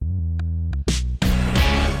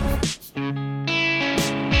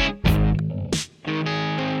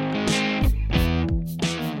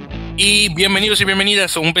Y bienvenidos y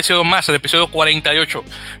bienvenidas a un episodio más, el episodio 48,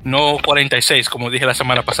 no 46, como dije la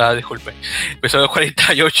semana pasada, disculpe. Episodio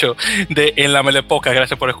 48 de En la Melepoca.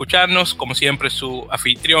 Gracias por escucharnos. Como siempre, su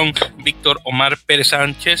anfitrión, Víctor Omar Pérez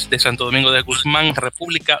Sánchez, de Santo Domingo de Guzmán,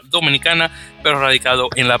 República Dominicana, pero radicado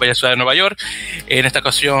en la bella ciudad de Nueva York. En esta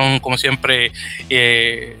ocasión, como siempre,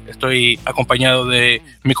 estoy acompañado de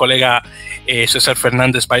mi colega César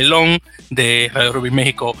Fernández Bailón, de Radio Rugby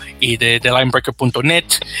México y de linebreaker.net.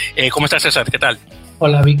 ¿Cómo estás, César? ¿Qué tal?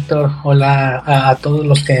 Hola, Víctor. Hola a todos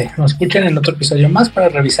los que nos escuchan en otro episodio más para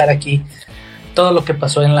revisar aquí todo lo que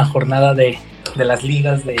pasó en la jornada de las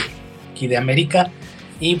ligas de aquí de América.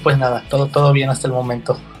 Y pues nada, todo bien hasta el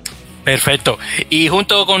momento. Perfecto. Y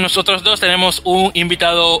junto con nosotros dos tenemos un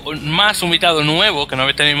invitado nuevo que no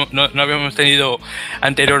habíamos tenido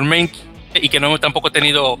anteriormente y que no hemos tampoco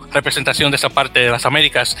tenido representación de esa parte de las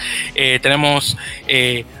Américas. Tenemos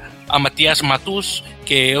a Matías Matus,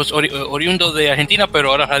 que es oriundo de Argentina,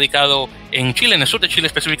 pero ahora radicado en Chile, en el sur de Chile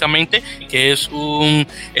específicamente, que es un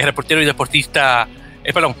reportero y deportista,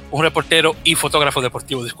 un reportero y fotógrafo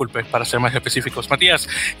deportivo, disculpe, para ser más específicos. Matías,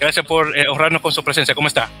 gracias por honrarnos con su presencia. ¿Cómo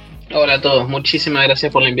está? Hola a todos, muchísimas gracias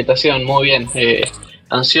por la invitación, muy bien.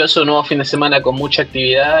 Ansioso, nuevo fin de semana con mucha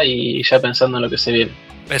actividad y ya pensando en lo que se viene.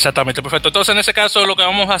 Exactamente, perfecto. Entonces, en ese caso, lo que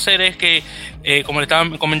vamos a hacer es que, como le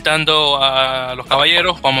estaban comentando a los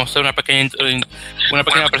caballeros, vamos a hacer una pequeña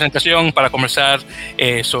presentación para conversar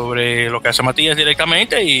sobre lo que hace Matías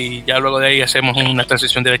directamente, y ya luego de ahí hacemos una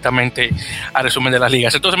transición directamente al resumen de las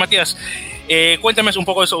ligas. Entonces, Matías, cuéntame un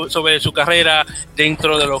poco sobre su carrera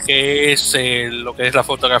dentro de lo que es la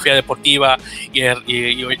fotografía deportiva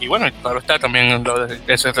y bueno, claro está, también lo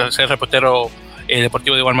de ser reportero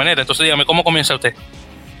deportivo de igual manera. Entonces, dígame, ¿cómo comienza usted?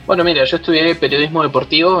 Bueno, mira, yo estudié periodismo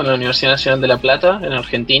deportivo en la Universidad Nacional de La Plata, en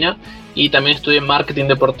Argentina, y también estudié marketing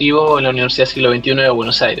deportivo en la Universidad Siglo XXI de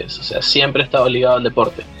Buenos Aires. O sea, siempre he estado ligado al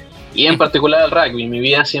deporte. Y en particular al rugby. Mi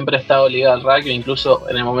vida siempre ha estado ligada al rugby. Incluso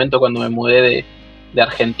en el momento cuando me mudé de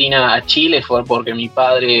Argentina a Chile fue porque mi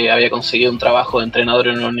padre había conseguido un trabajo de entrenador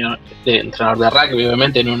entrenador de rugby,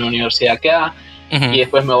 obviamente, en una universidad acá. Y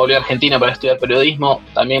después me volví a Argentina para estudiar periodismo,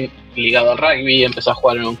 también ligado al rugby. Empecé a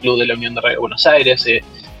jugar en un club de la Unión de Rugby de Buenos Aires.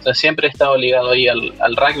 O sea, siempre he estado ligado ahí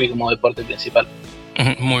al rugby como deporte principal.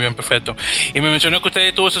 Muy bien, perfecto. Y me mencionó que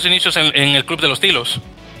usted tuvo sus inicios en el Club de los Tilos.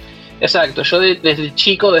 Exacto, yo desde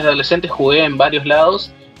chico, desde adolescente jugué en varios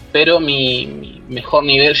lados, pero mi mejor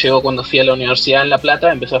nivel llegó cuando fui a la universidad en La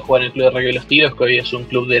Plata. Empecé a jugar en el Club de Rugby de los Tilos, que hoy es un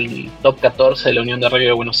club del top 14 de la Unión de Rugby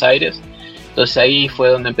de Buenos Aires. Entonces ahí fue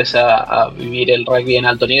donde empecé a vivir el rugby en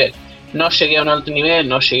alto nivel. No llegué a un alto nivel,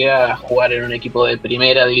 no llegué a jugar en un equipo de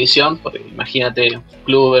primera división, porque imagínate, un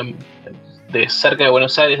club de cerca de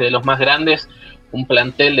Buenos Aires, de los más grandes, un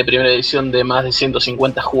plantel de primera división de más de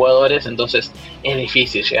 150 jugadores, entonces es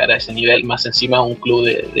difícil llegar a ese nivel, más encima un club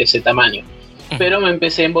de ese tamaño. Pero me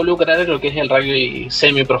empecé a involucrar en lo que es el rugby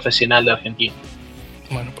semiprofesional de Argentina.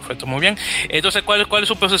 Bueno, perfecto, muy bien. Entonces, ¿cuál es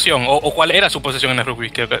su posición? ¿O cuál era su posición en el rugby?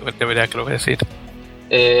 Creo que decir.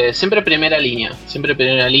 Siempre primera línea,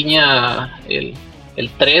 el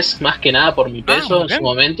 3 más que nada por mi peso en su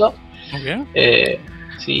momento. Muy bien.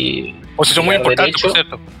 Sí, posición muy importante, por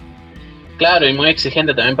cierto. Claro, y muy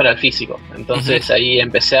exigente también para el físico. Entonces ahí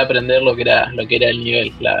empecé a aprender lo que era el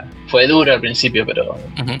nivel. Fue duro al principio, pero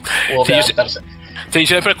hubo que adaptarse. Sí,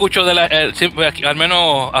 siempre escucho al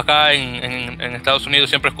menos acá en Estados Unidos,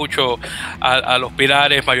 siempre escucho a los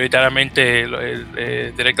pilares mayoritariamente,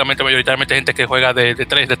 mayoritariamente gente que juega de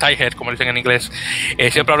tres, de tie head, como dicen en inglés,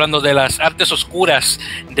 siempre hablando de las artes oscuras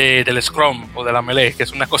del scrum o de la melee, que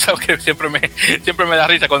es una cosa que siempre me da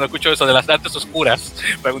risa cuando escucho eso de las artes oscuras,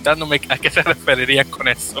 preguntándome a qué se referirían con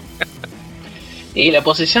eso. Y la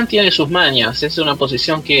posición tiene sus mañas, es una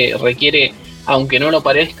posición que requiere, aunque no lo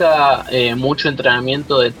parezca, mucho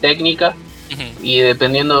entrenamiento de técnica, y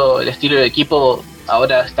dependiendo del estilo de equipo,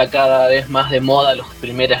 ahora está cada vez más de moda las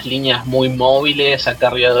primeras líneas muy móviles,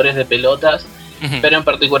 acarreadores de pelotas, pero en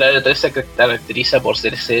particular el 3 se caracteriza por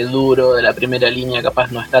ser ese duro de la primera línea,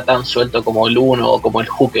 capaz no está tan suelto como el 1 o como el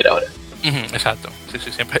hooker ahora. Exacto, sí,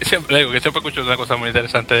 siempre digo que siempre escucho una cosa muy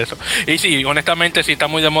interesante de eso. Y sí, honestamente sí está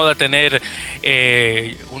muy de moda tener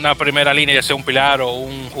una primera línea, ya sea un pilar o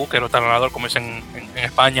un hooker o talonador, como dicen en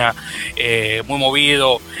España, muy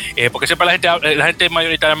movido, porque siempre la gente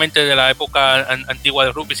mayoritariamente de la época antigua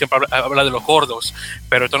del rugby siempre habla de los gordos,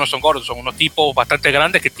 pero estos no son gordos, son unos tipos bastante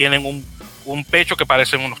grandes que tienen un pecho que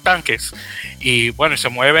parecen unos tanques, y bueno, se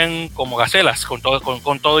mueven como gacelas con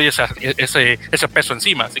todo y ese peso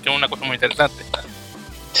encima, así que es una cosa muy interesante.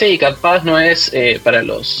 Sí, capaz no es para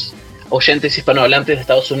los oyentes hispanohablantes de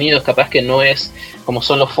Estados Unidos, capaz que no es como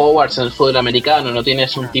son los forwards en el fútbol americano, no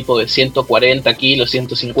tienes un tipo de 140 kilos,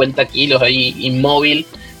 150 kilos ahí inmóvil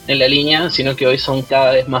en la línea, sino que hoy son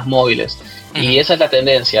cada vez más móviles. Y esa es la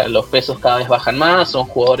tendencia, los pesos cada vez bajan más, son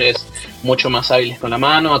jugadores mucho más hábiles con la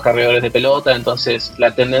mano, acarreadores de pelota, entonces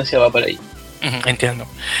la tendencia va por ahí. Entiendo.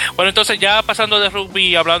 Bueno, entonces ya pasando de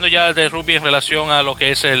rugby, hablando ya de rugby en relación a lo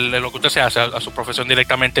que es lo que usted se hace, a su profesión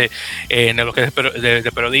directamente en lo que es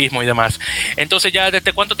de periodismo y demás. Entonces ya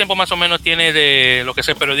desde cuánto tiempo más o menos tiene de lo que es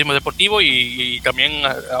el periodismo deportivo y también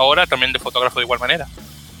ahora también de fotógrafo de igual manera.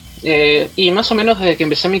 Y más o menos desde que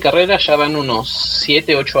empecé mi carrera ya van unos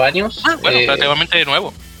 7, 8 años. Bueno, relativamente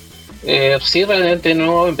nuevo. Sí, realmente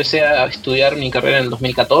nuevo. Empecé a estudiar mi carrera en el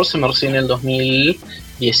 2014, me recibí en el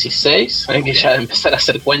 2016, hay que ya empezar a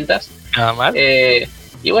hacer cuentas. Nada mal.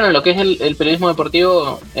 Y bueno, lo que es el periodismo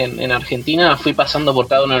deportivo en Argentina, fui pasando por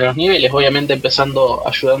cada uno de los niveles, obviamente empezando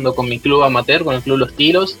ayudando con mi club amateur, con el club Los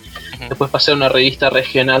Tiros. Después pasé a una revista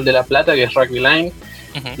regional de La Plata, que es Rugby Line.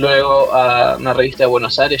 Luego a una revista de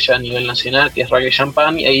Buenos Aires ya a nivel nacional, que es Rugby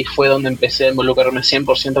Champagne, y ahí fue donde empecé a involucrarme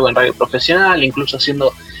 100% con rugby profesional, incluso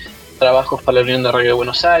haciendo trabajos para la Unión de Rugby de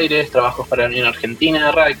Buenos Aires, trabajos para la Unión Argentina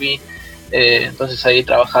de Rugby. Entonces ahí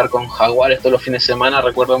trabajar con Jaguares todos los fines de semana,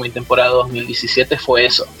 recuerdo mi temporada 2017 fue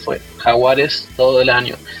eso, fue Jaguares todo el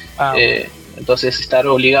año. Entonces estar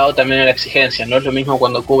obligado también a la exigencia, no es lo mismo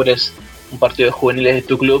cuando cubres un partido de juveniles de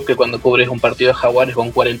tu club que cuando cubres un partido de Jaguares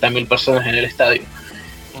con 40.000 personas en el estadio.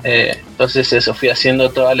 Entonces eso, fui haciendo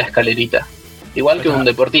toda la escalerita, igual que un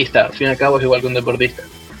deportista, al fin y al cabo es igual que un deportista.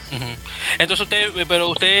 Entonces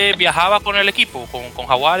usted viajaba con el equipo, con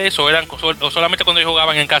Jaguares, o solamente cuando ellos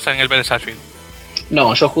jugaban en casa en el Vélez Sarsfield?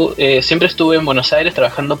 No, yo siempre estuve en Buenos Aires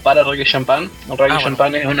trabajando para Rugby Champagne. Rugby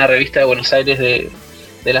Champagne es una revista de Buenos Aires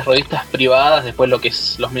de las revistas privadas, después lo que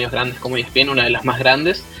es los medios grandes como ESPN, una de las más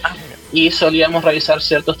grandes. Y solíamos realizar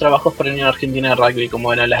ciertos trabajos para la Unión Argentina de Rugby,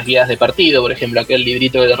 como eran las guías de partido, por ejemplo, aquel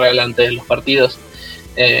librito que te regala antes de los partidos.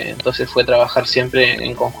 Entonces fue trabajar siempre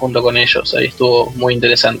en conjunto con ellos, ahí estuvo muy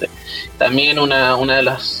interesante. También una de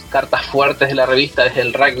las cartas fuertes de la revista es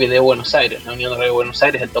el rugby de Buenos Aires, la Unión de Rugby de Buenos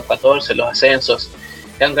Aires, el top 14, los ascensos,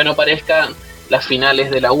 que aunque no parezcan, las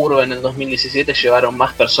finales de la Urba en el 2017 llevaron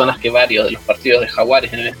más personas que varios de los partidos de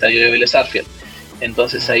Jaguares en el estadio de Vélez Sarsfield.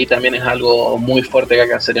 Entonces ahí también es algo muy fuerte que hay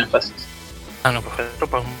que hacer énfasis. No, perfecto,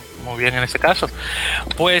 pues muy bien en ese caso.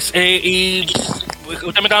 Pues, y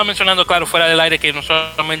usted me estaba mencionando, claro, fuera del aire, que no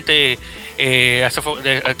solamente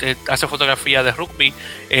hace fotografía de rugby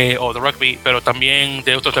o de rugby, pero también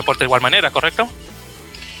de otros deportes de igual manera, ¿correcto?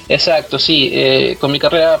 Exacto, sí. Con mi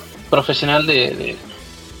carrera profesional de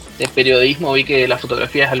periodismo vi que la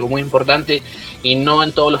fotografía es algo muy importante y no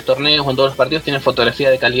en todos los torneos o en todos los partidos tienen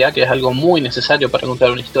fotografía de calidad, que es algo muy necesario para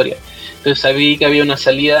contar una historia. Entonces sabí que había una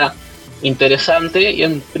salida interesante y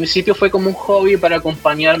en principio fue como un hobby para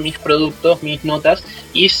acompañar mis productos, mis notas,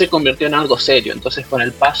 y se convirtió en algo serio. Entonces con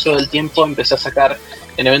el paso del tiempo empecé a sacar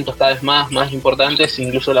en eventos cada vez más importantes,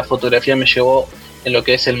 incluso la fotografía me llevó en lo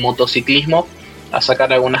que es el motociclismo a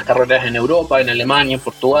sacar algunas carreras en Europa, en Alemania, en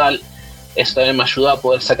Portugal. Eso también me ayudó a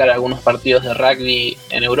poder sacar algunos partidos de rugby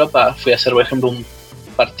en Europa. Fui a hacer, por ejemplo, un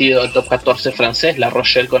partido del top 14 francés, La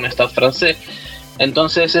Rochelle con Stade francés.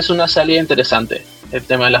 Entonces es una salida interesante. El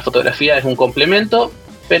tema de la fotografía es un complemento,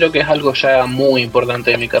 pero que es algo ya muy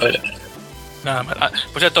importante de mi carrera. Nada más.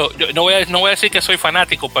 Por cierto, yo no voy a decir que soy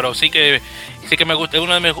fanático, pero sí que me gusta. Es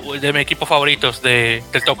uno de mis equipos favoritos del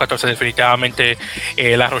top 14, definitivamente.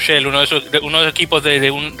 La Rochelle, uno de los equipos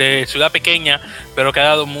de ciudad pequeña, pero que ha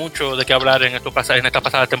dado mucho de qué hablar en esta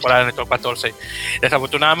pasada temporada en el top 14.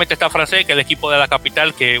 Desafortunadamente está Francés, que es el equipo de la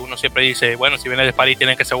capital, que uno siempre dice, bueno, si viene de París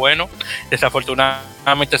tienen que ser bueno.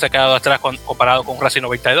 Desafortunadamente se ha quedado atrás comparado con Racing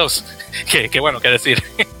 92. que bueno, qué decir.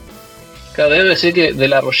 Claro, debo decir que de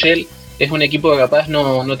La Rochelle es un equipo que capaz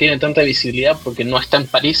no tiene tanta visibilidad porque no está en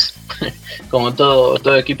París, como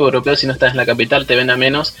todo equipo europeo. Si no estás en la capital te ven a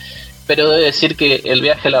menos, pero debo decir que el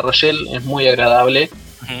viaje a La Rochelle es muy agradable,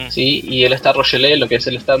 ¿sí? Y el Stade Rochelais, lo que es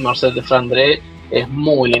el Stade Marcel de Flandre, es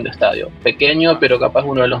muy lindo estadio, pequeño pero capaz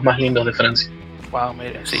uno de los más lindos de Francia. Wow,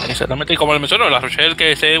 mira, sí, exactamente. Y como le mencionó, La Rochelle,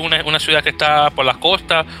 que es una ciudad que está por las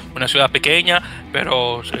costas, una ciudad pequeña,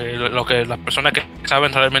 pero lo que las personas que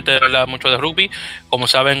saben realmente hablar mucho de rugby, como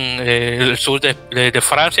saben, el sur de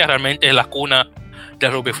Francia realmente es la cuna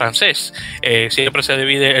del rugby francés. Siempre se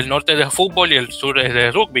divide el norte de fútbol y el sur es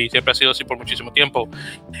de rugby. Siempre ha sido así por muchísimo tiempo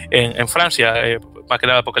en Francia, más que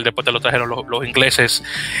nada porque el deporte lo trajeron los ingleses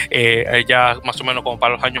ya más o menos como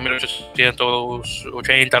para los años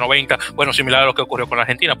 1880, 90. Bueno, similar a lo que ocurrió con la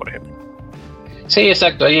Argentina, por ejemplo. Sí,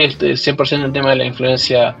 exacto. Ahí es 100% el tema de la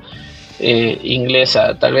influencia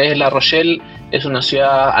inglesa. Tal vez La Rochelle es una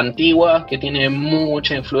ciudad antigua que tiene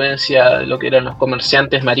mucha influencia de lo que eran los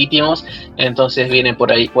comerciantes marítimos, entonces viene por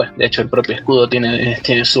ahí, pues de hecho el propio escudo tiene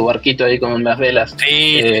su barquito ahí con las velas.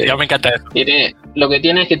 Sí, ya me encanta eso. Lo que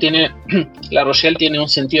tiene es que La Rochelle tiene un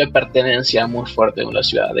sentido de pertenencia muy fuerte con la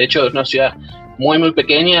ciudad. De hecho es una ciudad muy muy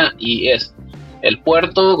pequeña y es el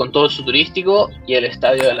puerto con todo su turístico y el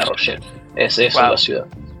estadio de La Rochelle. Es eso la ciudad.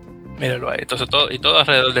 Míralo ahí, entonces todo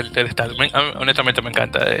alrededor del estadio. Honestamente me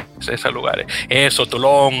encanta esos lugares. Eso,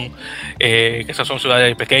 Toulon, que esas son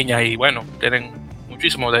ciudades pequeñas y bueno, tienen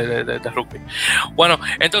muchísimo de rugby. Bueno,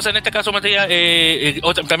 entonces en este caso, Matías,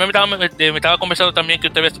 también me estaba conversando también que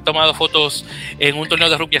usted había tomado fotos en un torneo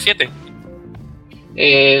de rugby a 7.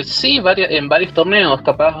 Sí, en varios torneos.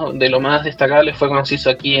 Capaz de lo más destacable fue cuando se hizo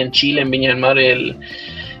aquí en Chile, en Viña del Mar, el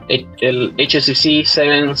HSCC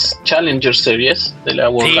Sevens Challenger Series de la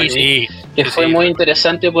World Rugby, que fue muy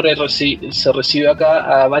interesante porque se recibió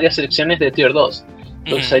acá a varias selecciones de Tier 2.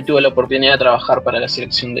 Entonces ahí tuve la oportunidad de trabajar para la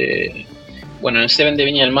selección en el Seven de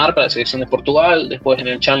Viña del Mar para la selección de Portugal, después en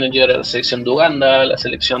el Challenger la selección de Uganda, la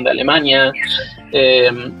selección de Alemania.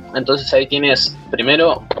 Entonces ahí tienes,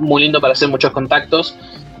 primero, muy lindo para hacer muchos contactos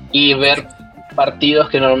y ver partidos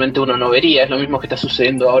que normalmente uno no vería. Es lo mismo que está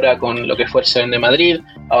sucediendo ahora con lo que fue el Seven de Madrid,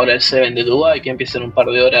 ahora el Seven de Dubái, que empieza en un par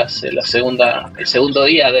de horas el segundo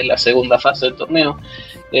día de la segunda fase del torneo.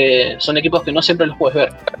 Son equipos que no siempre los puedes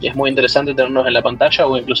ver y es muy interesante tenerlos en la pantalla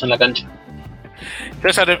o incluso en la cancha.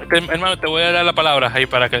 César, hermano, te voy a dar la palabra ahí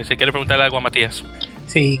para que si quieres preguntarle algo a Matías.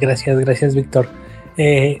 Sí, gracias Víctor.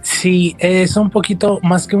 Sí, es un poquito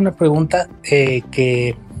más que una pregunta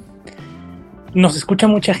que nos escucha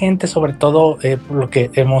mucha gente, sobre todo por lo que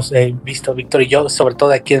hemos visto Víctor y yo, sobre todo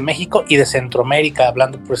de aquí en México y de Centroamérica,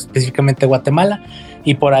 hablando pues, específicamente de Guatemala,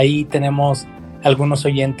 y por ahí tenemos algunos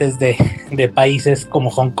oyentes de países como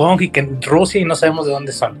Hong Kong y que Rusia y no sabemos de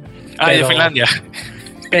dónde son. De Finlandia.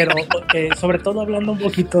 Pero sobre todo hablando un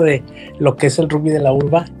poquito de lo que es el rugby de la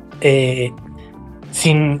urba,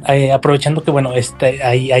 aprovechando que bueno,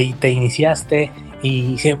 ahí te iniciaste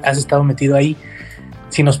y has estado metido ahí.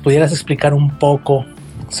 Si nos pudieras explicar un poco,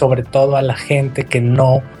 sobre todo a la gente que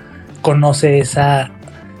no conoce esa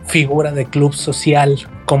figura de club social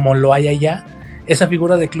como lo hay allá, esa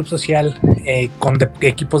figura de club social con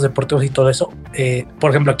equipos deportivos y todo eso,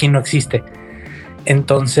 por ejemplo, aquí no existe.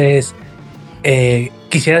 Entonces,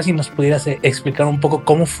 quisiera si nos pudieras explicar un poco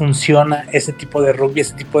cómo funciona ese tipo de rugby,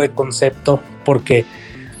 ese tipo de concepto, porque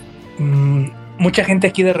mucha gente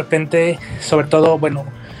aquí de repente, sobre todo, bueno,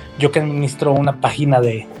 yo que administro una página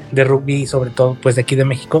de rugby, sobre todo pues de aquí de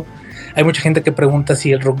México, hay mucha gente que pregunta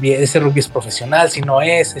si ese rugby es profesional, si no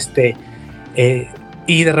es,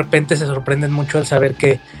 y de repente se sorprenden mucho al saber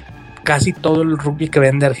que casi todo el rugby que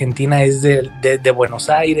ven de Argentina es de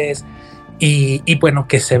Buenos Aires, y bueno,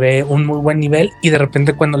 que se ve un muy buen nivel, y de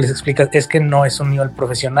repente cuando les explicas es que no es un nivel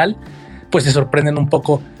profesional, pues se sorprenden un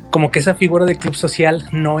poco, como que esa figura de club social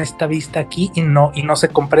no está vista aquí y no se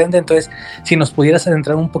comprende. Entonces, si nos pudieras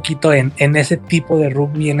adentrar un poquito en ese tipo de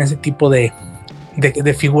rugby, en ese tipo de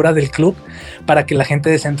figura del club, para que la gente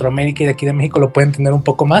de Centroamérica y de aquí de México lo pueda entender un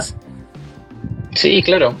poco más. Sí,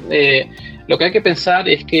 claro. Lo que hay que pensar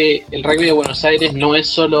es que el rugby de Buenos Aires no es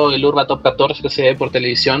solo el Urba Top 14 que se ve por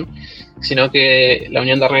televisión, sino que la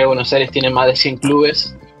Unión de Rugby de Buenos Aires tiene más de 100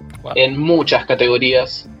 clubes. Wow. En muchas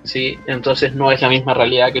categorías, ¿sí? Entonces no es la misma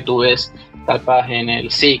realidad que tú ves capaz en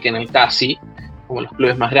el SIC, en el CASI, como los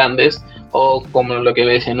clubes más grandes, o como lo que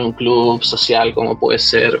ves en un club social como puede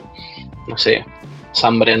ser, no sé,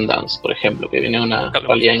 St. Brendan's, por ejemplo, que viene de una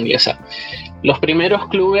realidad inglesa. Los primeros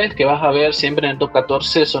clubes que vas a ver siempre en el top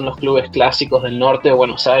 14 son los clubes clásicos del norte de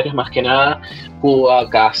Buenos Aires, más que nada, Cuba,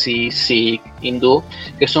 CASI, SIC, Hindú,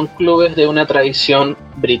 que son clubes de una tradición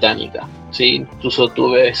británica. ¿Sí? Incluso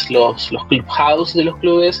tú ves los clubhouse de los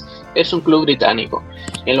clubes, es un club británico,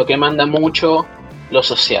 en lo que manda mucho lo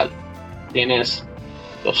social. Tienes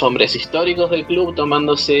los hombres históricos del club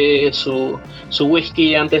tomándose su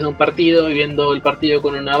whisky antes de un partido y viendo el partido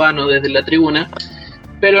con un habano desde la tribuna,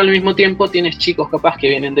 pero al mismo tiempo tienes chicos capaz que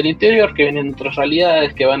vienen del interior, que vienen de otras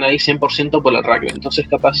realidades, que van ahí 100% por el rugby, entonces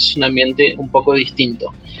capaz es un ambiente un poco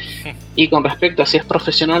distinto. Y con respecto a si es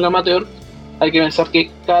profesional o amateur, hay que pensar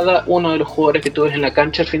que cada uno de los jugadores que tú ves en la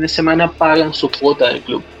cancha el fin de semana pagan su cuota del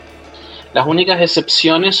club. Las únicas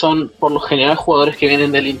excepciones son, por lo general, jugadores que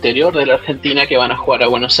vienen del interior de la Argentina que van a jugar a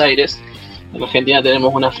Buenos Aires. En Argentina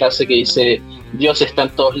tenemos una frase que dice: Dios está en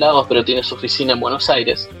todos lados, pero tiene su oficina en Buenos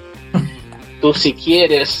Aires. Tú, si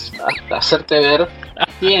quieres hacerte ver,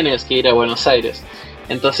 tienes que ir a Buenos Aires.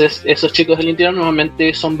 Entonces, esos chicos del interior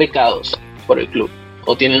normalmente son becados por el club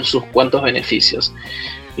o tienen sus cuantos beneficios.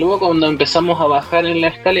 Luego, cuando empezamos a bajar en la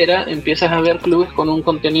escalera, empiezas a ver clubes con un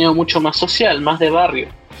contenido mucho más social, más de barrio.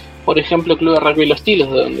 Por ejemplo, el Club de Rugby Los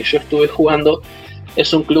Tilos, de donde yo estuve jugando,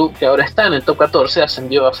 es un club que ahora está en el top 14,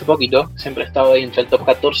 ascendió hace poquito, siempre estaba ahí entre el top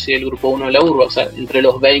 14 y el grupo 1 de la urba, o sea, entre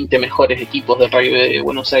los 20 mejores equipos de rugby de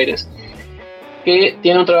Buenos Aires, que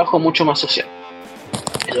tiene un trabajo mucho más social.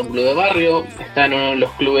 Es un club de barrio, está en uno de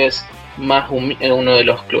los clubes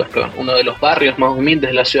uno de los barrios más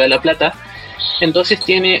humildes de la ciudad de La Plata, entonces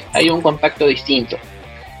hay un contacto distinto.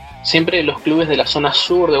 Siempre los clubes de la zona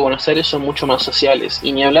sur de Buenos Aires son mucho más sociales,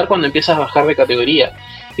 y ni hablar cuando empiezas a bajar de categoría.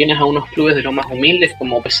 Tienes a unos clubes de los más humildes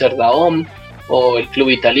como Daom o el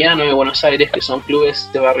Club Italiano de Buenos Aires, que son clubes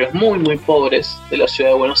de barrios muy muy pobres de la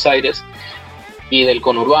ciudad de Buenos Aires y del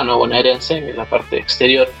conurbano bonaerense, en la parte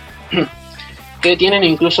exterior, que tienen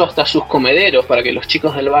incluso hasta sus comederos para que los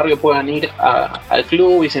chicos del barrio puedan ir al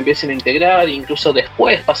club y se empiecen a integrar, e incluso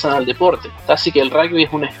después pasan al deporte. Así que el rugby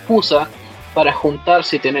es una excusa para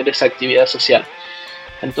juntarse y tener esa actividad social.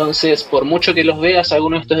 Entonces, por mucho que los veas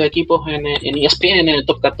algunos de estos equipos en ESPN, en el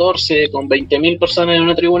top 14, con 20.000 personas en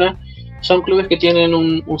una tribuna, son clubes que tienen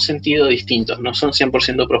un sentido distinto, no son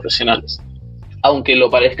 100% profesionales, aunque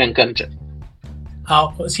lo parezca en cancha.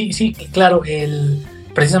 Sí, claro,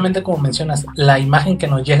 precisamente como mencionas, la imagen que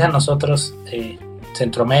nos llega a nosotros,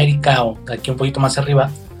 Centroamérica o aquí un poquito más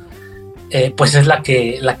arriba, pues es la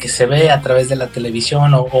que se ve a través de la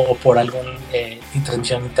televisión o por alguna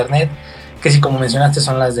transmisión de internet, que sí, como mencionaste,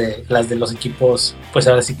 son las de los equipos, pues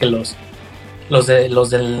ahora sí que los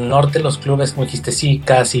del norte, los clubes, como dijiste, sí,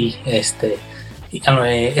 casi ese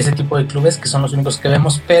tipo de clubes que son los únicos que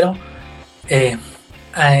vemos, pero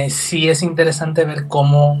sí es interesante ver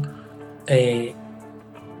cómo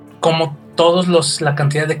la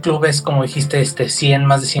cantidad de clubes, como dijiste,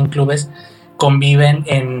 más de 100 clubes conviven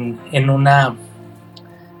en una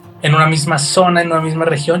misma zona, en una misma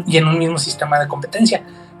región y en un mismo sistema de competencia.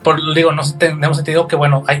 Nos tenemos entendido que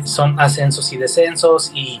son ascensos y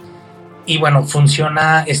descensos y bueno,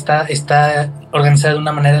 está organizada de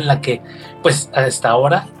una manera en la que pues hasta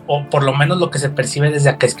ahora, o por lo menos lo que se percibe desde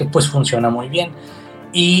acá, es que pues funciona muy bien.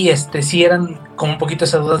 Y sí eran como un poquito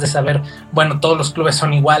esas dudas de saber, bueno, todos los clubes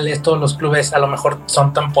son iguales, todos los clubes a lo mejor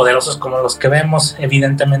son tan poderosos como los que vemos,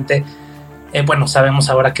 evidentemente, sabemos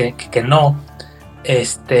ahora que no,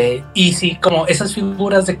 y sí, como esas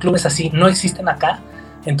figuras de clubes así no existen acá,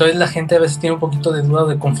 entonces la gente a veces tiene un poquito de duda o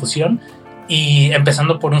de confusión, y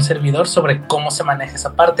empezando por un servidor sobre cómo se maneja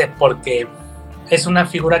esa parte, porque es una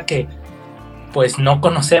figura que pues no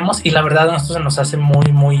conocemos y la verdad a nosotros se nos hace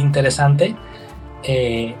muy muy interesante,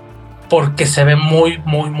 porque se ve muy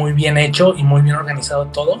muy muy bien hecho y muy bien organizado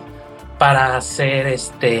todo para hacer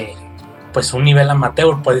pues un nivel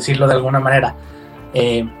amateur, por decirlo de alguna manera.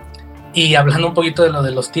 Y hablando un poquito de lo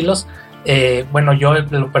de los tilos, yo en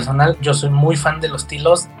lo personal, yo soy muy fan de los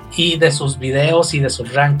tilos y de sus videos y de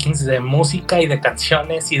sus rankings de música y de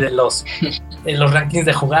canciones y de los rankings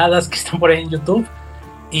de jugadas que están por ahí en YouTube,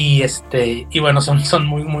 y son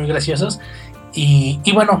muy muy graciosos, y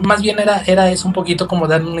bueno, más bien era eso, un poquito como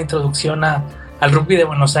dar una introducción al rugby de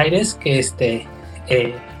Buenos Aires, que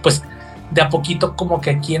pues de a poquito, como que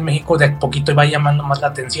aquí en México de a poquito va llamando más la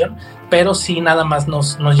atención, pero sí nada más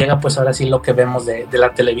nos llega pues ahora sí lo que vemos de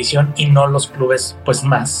la televisión y no los clubes pues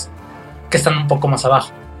más que están un poco más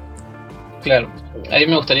abajo. Claro, ahí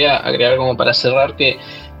me gustaría agregar como para cerrar que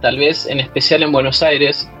tal vez en especial en Buenos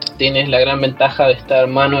Aires tienes la gran ventaja de estar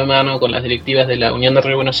mano a mano con las directivas de la Unión de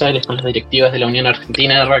Rugby Buenos Aires, con las directivas de la Unión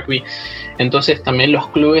Argentina de Rugby, entonces también los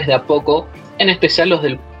clubes de a poco, en especial los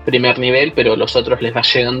del primer nivel, pero los otros les va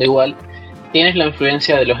llegando igual, tienes la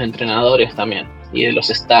influencia de los entrenadores también y de los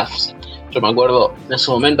staffs. Yo me acuerdo en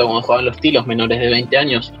su momento cuando jugaban los tilos menores de 20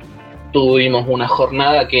 años, tuvimos una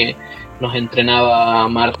jornada que nos entrenaba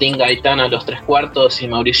Martín Gaitán a los 3/4 y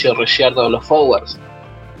Mauricio Ricciardo a los forwards.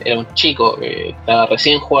 Era un chico que estaba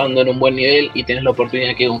recién jugando en un buen nivel y tienes la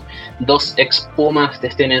oportunidad que dos ex Pumas te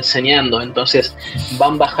estén enseñando, entonces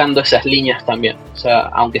van bajando esas líneas también. O sea,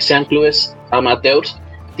 aunque sean clubes amateurs,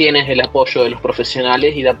 tienes el apoyo de los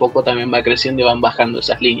profesionales y de a poco también va creciendo y van bajando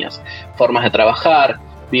esas líneas. Formas de trabajar,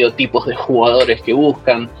 biotipos de jugadores que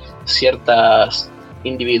buscan, ciertas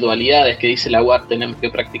individualidades que dice la UAR tenemos que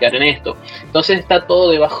practicar en esto. Entonces está todo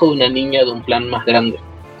debajo de una línea de un plan más grande.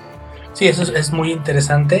 Sí, eso es muy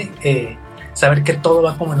interesante, saber que todo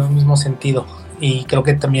va como en un mismo sentido, y creo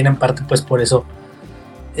que también en parte pues por eso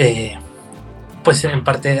pues en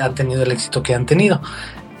parte han tenido el éxito que han tenido.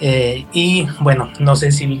 Y bueno, no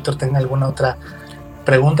sé si Víctor tenga alguna otra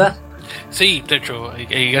pregunta. Sí, de hecho,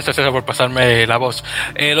 y gracias César por pasarme la voz.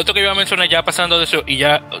 Lo otro que iba a mencionar, ya pasando de eso y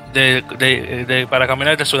ya para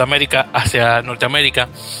caminar de Sudamérica hacia Norteamérica,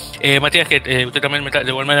 Matías, que usted también de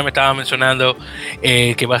igual manera me estaba mencionando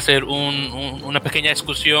que va a ser una pequeña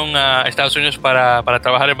excursión a Estados Unidos para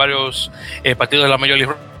trabajar en varios partidos de la Major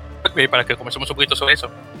League Rugby, para que comencemos un poquito sobre eso.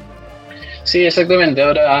 Sí, exactamente.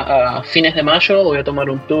 Ahora a fines de mayo voy a tomar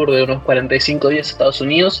un tour de unos 45 días a Estados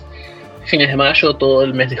Unidos. Fines de mayo, todo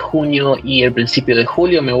el mes de junio y el principio de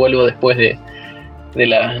julio me vuelvo después de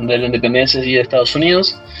la independencia de Estados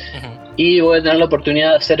Unidos. Uh-huh. Y voy a tener la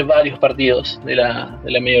oportunidad de hacer varios partidos de la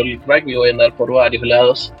Major League Rugby. Voy a andar por varios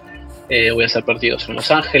lados. Voy a hacer partidos en Los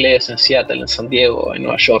Ángeles, en Seattle, en San Diego, en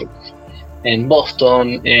Nueva York, en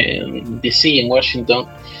Boston, en DC, en Washington.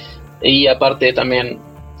 Y aparte también,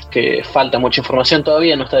 que falta mucha información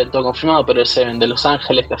todavía, no está del todo confirmado, pero el SLAR de Los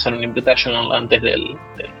Ángeles, que hacen un Invitational antes del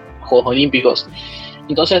Juegos Olímpicos.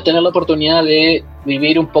 Entonces tener la oportunidad de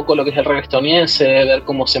vivir un poco lo que es el rugby estadounidense, de ver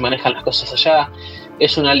cómo se manejan las cosas allá.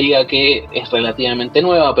 Es una liga que es relativamente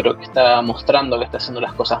nueva, pero que está mostrando que está haciendo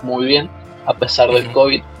las cosas muy bien a pesar del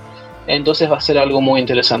COVID. Entonces va a ser algo muy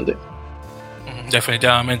interesante.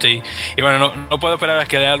 Definitivamente, y bueno, no puedo esperar a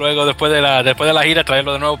que luego después de la gira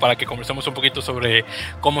traerlo de nuevo para que conversemos un poquito sobre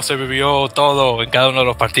cómo se vivió todo en cada uno de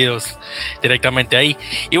los partidos directamente ahí.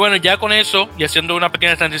 Y bueno, ya con eso y haciendo una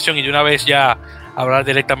pequeña transición y de una vez ya hablar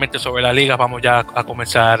directamente sobre la liga, vamos ya a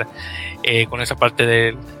comenzar con esa parte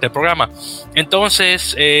del programa.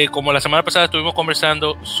 Entonces, como la semana pasada estuvimos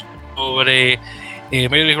conversando sobre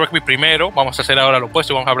Major League Rugby primero, vamos a hacer ahora lo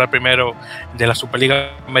opuesto, vamos a hablar primero de la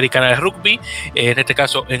Superliga Americana de Rugby, en este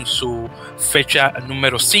caso en su fecha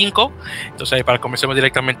número 5, entonces para comencemos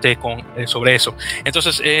directamente sobre eso.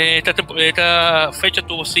 Entonces esta fecha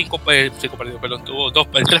tuvo tuvo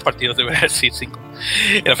 3 partidos, debería decir 5.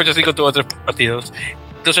 En la fecha 5 tuvo 3 partidos.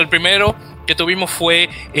 Entonces el primero que tuvimos fue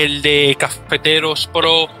el de Cafeteros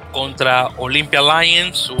Pro contra Olympia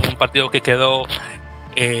Lions, un partido que quedó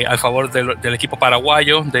al favor del equipo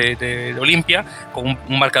paraguayo de Olimpia, con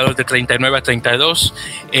un marcador de 39-32.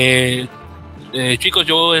 Chicos,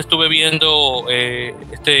 yo estuve viendo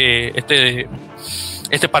este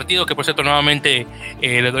partido, que por cierto nuevamente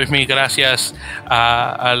le doy mis gracias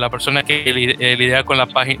a la persona que lidera con la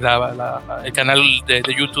página, el canal de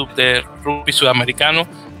YouTube de Rugby Sudamericano.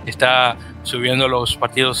 Está subiendo los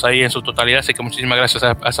partidos ahí en su totalidad, así que muchísimas gracias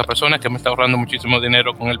a esa persona que me está ahorrando muchísimo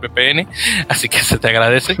dinero con el VPN, asy que se te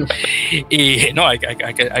agradece. Y no, hay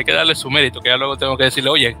que darle su mérito, que ya luego tengo que decirle,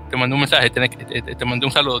 oye, te mandé un mensaje, te mandé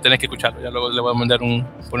un saludo, tenés que escucharlo, ya luego le voy a mandar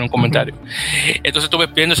poner un comentario. Entonces estuve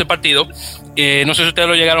viendo ese partido, no sé si ustedes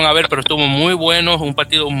lo llegaron a ver, pero estuvo muy bueno, un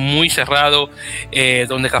partido muy cerrado,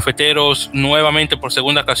 donde Cafeteros nuevamente por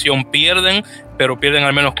segunda ocasión pierden, pero pierden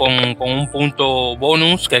al menos con un punto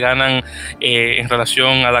bonus que ganan en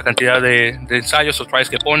relación a la cantidad de ensayos o tries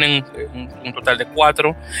que ponen, un total de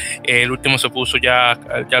 4. El último se puso ya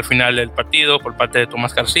al final del partido por parte de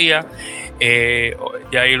Tomás García.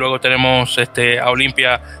 Y ahí luego tenemos a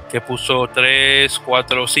Olimpia, que puso 3,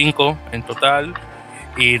 4, 5 en total,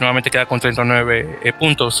 y nuevamente queda con 39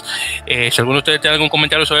 puntos. Si alguno de ustedes tiene algún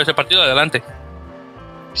comentario sobre ese partido, adelante.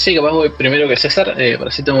 Sí, capaz voy primero que César, para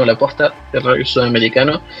así tengo la posta del rugby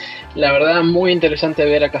sudamericano. La verdad, muy interesante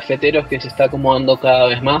ver a Cafeteros, que se está acomodando cada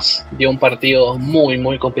vez más. Dio un partido muy,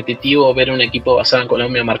 muy competitivo. Ver un equipo basado en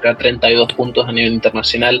Colombia marcar 32 puntos a nivel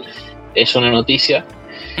internacional es una noticia.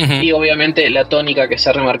 Uh-huh. Y obviamente la tónica que se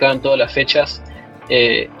ha remarcado en todas las fechas.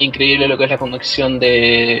 Increíble lo que es la conducción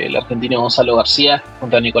del argentino Gonzalo García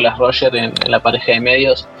contra Nicolás Roger en la pareja de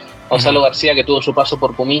medios. Gonzalo García, que tuvo su paso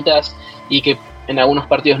por Pumitas y que en algunos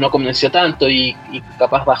partidos no convenció tanto y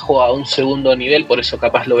capaz bajó a un segundo nivel, por eso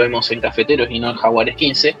capaz lo vemos en Cafeteros y no en Jaguares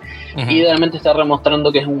 15. Y realmente está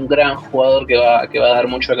demostrando que es un gran jugador que va a dar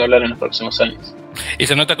mucho que hablar en los próximos años. Y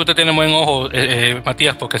se nota que usted tiene buen ojo,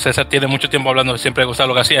 Matías, porque César tiene mucho tiempo hablando siempre de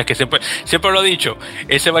Gonzalo García, que siempre lo ha dicho,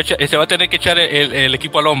 ese va a tener que echar el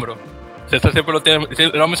equipo al hombro. César siempre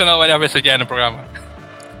lo ha mencionado varias veces ya en el programa.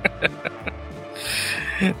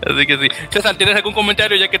 Así que sí. César, ¿tienes algún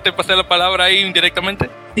comentario ya que te pasé la palabra ahí indirectamente?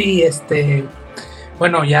 Sí,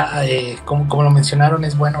 bueno, ya como lo mencionaron,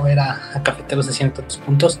 es bueno ver a Cafeteros haciendo tantos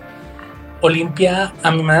puntos. Olimpia,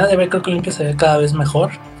 a mi manera de ver, creo que Olimpia se ve cada vez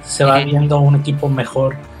mejor. Se va viendo un equipo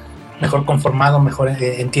mejor conformado, mejor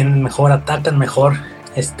entienden mejor, atacan mejor.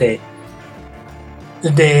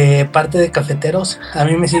 De parte de Cafeteros, a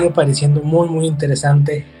mí me sigue pareciendo muy, muy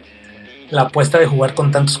interesante la apuesta de jugar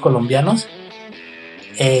con tantos colombianos.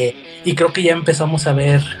 Y creo que ya empezamos a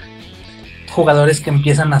ver jugadores que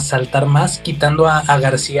empiezan a saltar más, quitando a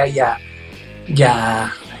García y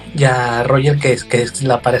y a Roger, que es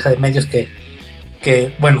la pareja de medios que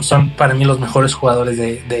bueno, son para mí los mejores jugadores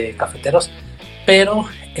de Cafeteros, pero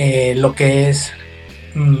lo que es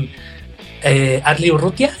Adli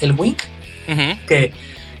Urrutia, el wing, que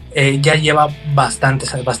ya lleva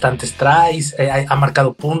bastantes tries, ha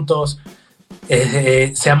marcado puntos,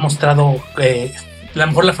 se ha mostrado, a lo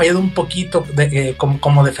mejor le ha fallado un poquito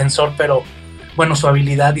como defensor, pero bueno, su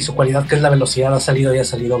habilidad y su cualidad, que es la velocidad, ha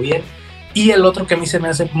salido bien. Y el otro que a mí se me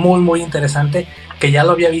hace muy muy interesante, que ya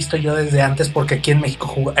lo había visto yo desde antes, porque aquí en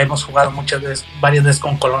México hemos jugado varias veces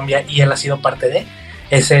con Colombia y él ha sido parte de,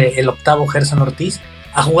 es el octavo Gerson Ortiz.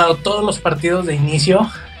 Ha jugado todos los partidos de inicio.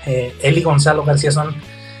 Él y Gonzalo García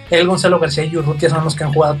y Urrutia son los que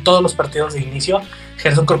han jugado todos los partidos de inicio.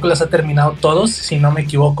 Gerson creo que los ha terminado todos, si no me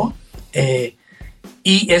equivoco.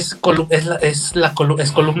 Y es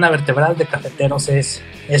columna vertebral de Cafeteros. Es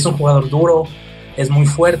un jugador duro, es muy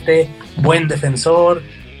fuerte, buen defensor.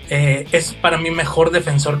 Es para mí mejor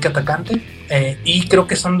defensor que atacante. Y creo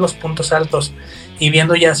que son los puntos altos. Y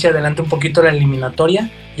viendo ya hacia adelante un poquito la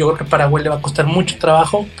eliminatoria, yo creo que Paraguay le va a costar mucho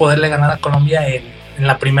trabajo poderle ganar a Colombia en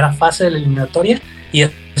la primera fase de la eliminatoria, y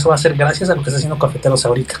eso va a ser gracias a lo que está haciendo Cafeteros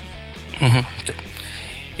ahorita.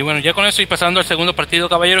 Y bueno, ya con eso y pasando al segundo partido,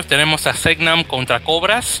 caballeros, tenemos a Segnam contra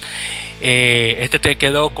Cobras. Este te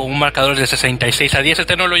quedó con un marcador de 66-10.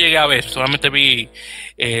 Este no lo llegué a ver, solamente vi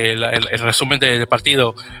el resumen del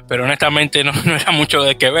partido, pero honestamente no era mucho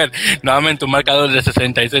de que ver. Nuevamente un marcador de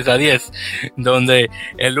 66-10, donde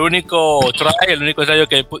el único ensayo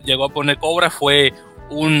que llegó a poner Cobras fue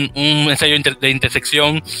un ensayo de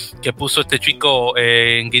intersección que puso este chico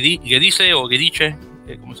Guedice o Guediche,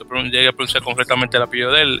 como se llega a pronunciar correctamente el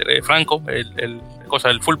apellido de él, Franco, el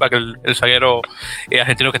fullback, el zaguero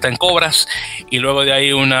argentino que está en Cobras, y luego de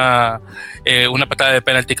ahí una patada de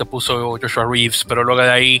penalti que puso Joshua Reeves, pero luego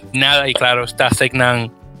de ahí nada, y claro,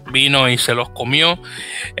 Segnan vino y se los comió.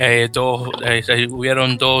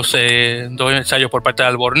 Hubieron dos ensayos por parte de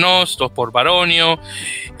Albornoz, 2 por Baronio,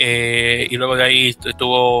 y luego de ahí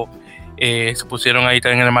se pusieron ahí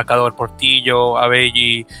también en el marcador Portillo,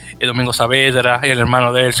 Abelli, Domingo Saavedra, el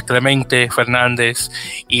hermano de él, Clemente Fernández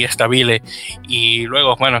y Estabile. Y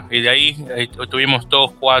luego, bueno, y de ahí tuvimos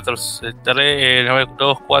 2, 4,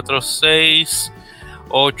 6,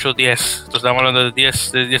 8, 10. Entonces estamos hablando de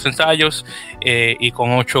 10 ensayos y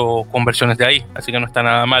con 8 conversiones de ahí, así que no está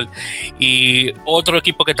nada mal. Y otro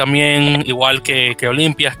equipo que también, igual que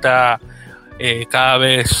Olimpia, está cada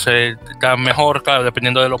vez está mejor, claro,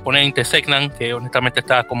 dependiendo del oponente. Segnan, que honestamente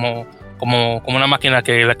está como una máquina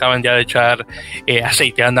que le acaban ya de echar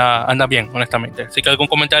aceite, anda bien, honestamente. Así que, ¿algún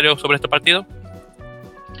comentario sobre este partido?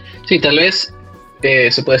 Sí, tal vez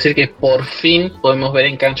se puede decir que por fin podemos ver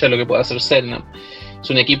en cancha lo que puede hacer Segnan.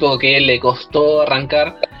 Es un equipo que le costó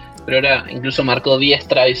arrancar, pero ahora incluso marcó 10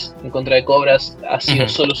 tries en contra de Cobras. Ha sido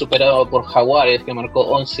solo superado por Jaguares, que marcó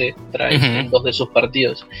 11 tries en 2 de sus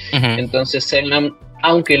partidos. Entonces Segnan,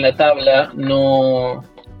 aunque en la tabla no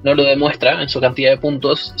lo demuestra en su cantidad de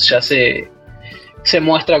puntos, ya se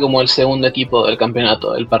muestra como el segundo equipo del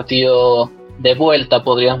campeonato. El partido de vuelta,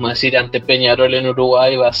 podríamos decir, ante Peñarol en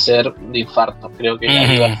Uruguay va a ser de infarto. Creo que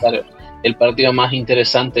ahí va a estar el partido más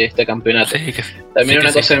interesante de este campeonato. También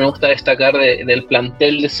una cosa que me gusta destacar del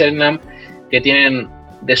plantel de Segnan, que tienen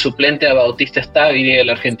de suplente a Bautista Staviri,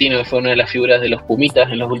 el argentino, que fue una de las figuras de los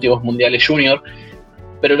Pumitas en los últimos mundiales junior,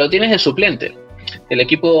 pero lo tienes de suplente. El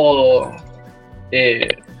equipo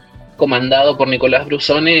comandado por Nicolás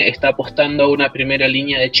Brusone está apostando a una primera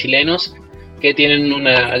línea de chilenos que tienen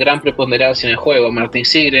una gran preponderancia en el juego. Martín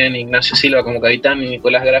Sigren, Ignacio Silva como capitán y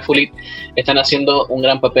Nicolás Grafulit están haciendo un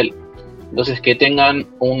gran papel. Entonces, que tengan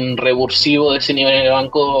un revulsivo de ese nivel en el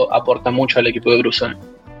banco aporta mucho al equipo de Brusone.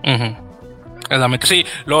 Exactamente, sí.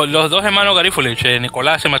 Los dos hermanos Garifulich,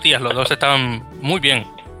 Nicolás y Matías, los dos estaban muy bien.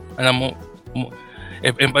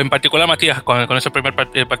 En particular Matías, con ese primer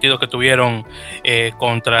partido que tuvieron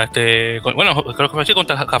contra creo que fue así,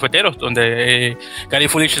 contra Cafeteros, donde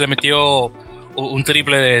Garifulich le metió un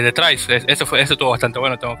triple de tries. Ese estuvo bastante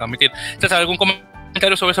bueno, tengo que admitir. César, ¿algún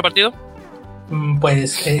comentario sobre ese partido?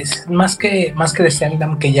 Pues es más que de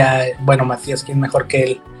Segnan, que ya, bueno, Matías, quien mejor que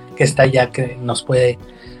él, que está allá, que nos puede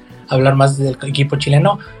hablar más del equipo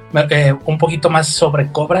chileno. Un poquito más sobre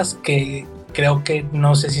Cobras, que creo que,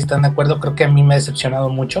 no sé si están de acuerdo, creo que a mí me ha decepcionado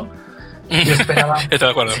mucho. Yo esperaba... Estoy de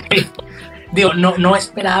acuerdo. Sí, digo, no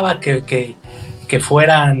esperaba que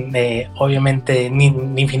fueran, obviamente,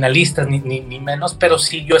 ni finalistas, ni menos, pero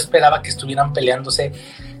sí yo esperaba que estuvieran peleándose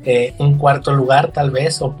un cuarto lugar, tal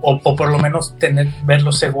vez, o por lo menos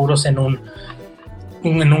verlos seguros en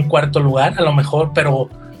un cuarto lugar, a lo mejor, pero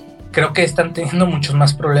creo que están teniendo muchos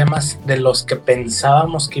más problemas de los que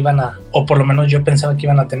pensábamos que iban a, o por lo menos yo pensaba que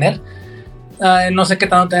iban a tener. No sé qué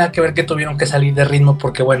tanto tenga que ver que tuvieron que salir de ritmo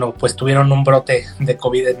porque, bueno, pues tuvieron un brote de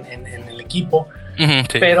COVID en el equipo.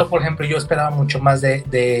 Sí. Pero, por ejemplo, yo esperaba mucho más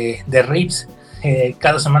de Reeves.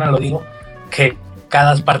 Cada semana lo digo, que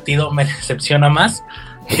cada partido me decepciona más.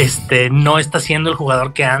 No está siendo el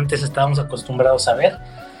jugador que antes estábamos acostumbrados a ver.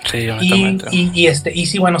 Sí, honestamente. Y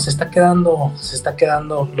sí, bueno, se está quedando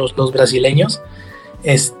los brasileños.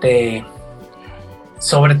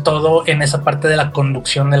 Sobre todo en esa parte de la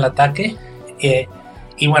conducción del ataque.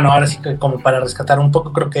 Y bueno, ahora sí que como para rescatar un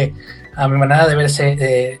poco, creo que a mi manera de ver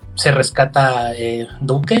se rescata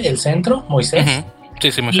Duque, el centro, Moisés,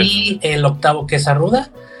 sí, Moisés, y el octavo que es Arruda,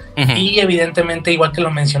 y evidentemente, igual que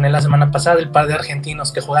lo mencioné la semana pasada, el par de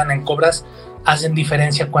argentinos que juegan en Cobras hacen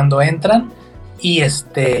diferencia cuando entran, y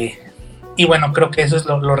bueno, creo que eso es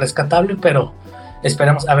lo rescatable, pero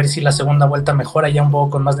esperemos a ver si la segunda vuelta mejora ya un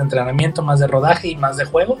poco con más de entrenamiento, más de rodaje y más de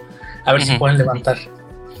juego, a ver si pueden levantar.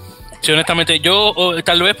 Sí, honestamente, yo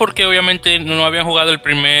tal vez porque obviamente no habían jugado la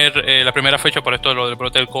primera fecha por esto de lo del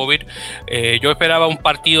brote del COVID, yo esperaba un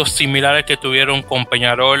partido similar al que tuvieron con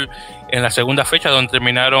Peñarol en la segunda fecha, donde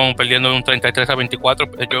terminaron perdiendo un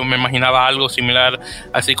 33-24. Yo me imaginaba algo similar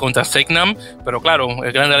así contra Segnam, pero claro,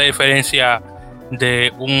 es grande la diferencia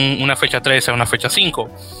de una fecha 13 a una fecha 5.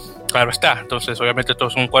 Claro está, entonces obviamente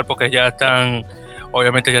todos son cuerpos que ya están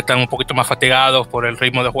un poquito más fatigados por el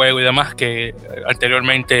ritmo de juego y demás que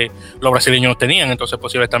anteriormente los brasileños no tenían, entonces es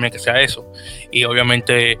posible también que sea eso. Y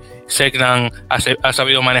obviamente Segnan ha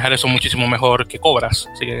sabido manejar eso muchísimo mejor que Cobras,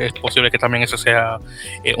 así que es posible que también eso sea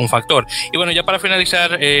un factor. Y bueno, ya para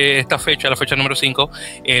finalizar esta fecha, la fecha número 5,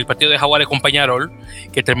 el partido de Jaguares con Peñarol,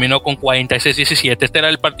 que terminó con 46-17. Este era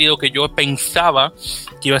el partido que yo pensaba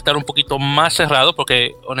que iba a estar un poquito más cerrado,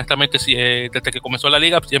 porque honestamente desde que comenzó la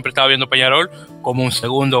liga siempre estaba viendo Peñarol como un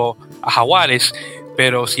segundo a Jaguares,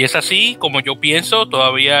 pero si es así como yo pienso,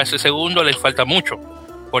 todavía a ese segundo le falta mucho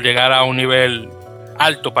por llegar a un nivel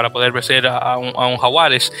alto para poder vencer a un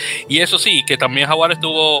Jaguares. Y eso sí, que también Jaguares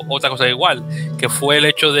tuvo otra cosa igual, que fue el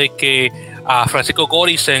hecho de que a Francisco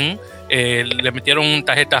Gorisen le metieron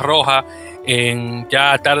tarjeta roja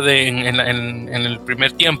ya tarde en el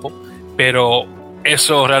primer tiempo, pero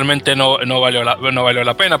eso realmente no valió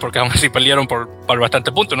la pena, porque aún así perdieron por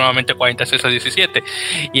bastante puntos, nuevamente 46-17.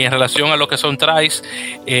 Y en relación a lo que son tries,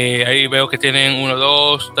 ahí veo que tienen 1,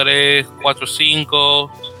 2, 3, 4,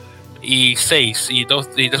 5 y 6, y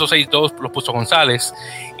de esos 6, 2 los puso González,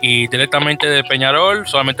 y directamente de Peñarol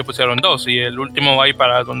solamente pusieron 2, y el último ahí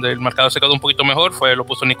para donde el marcador se quedó un poquito mejor lo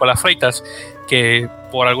puso Nicolás Freitas, que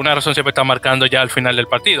por alguna razón siempre está marcando ya al final del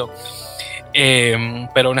partido.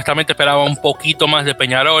 Pero honestamente esperaba un poquito más de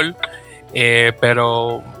Peñarol,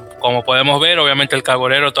 pero como podemos ver, obviamente el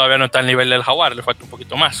Carborero todavía no está al nivel del Jaguar, le falta un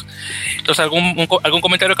poquito más. Entonces, ¿algún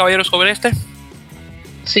comentario, caballero, sobre este?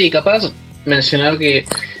 Sí, capaz mencionar que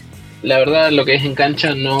la verdad lo que es en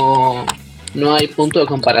cancha no hay punto de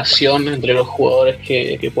comparación entre los jugadores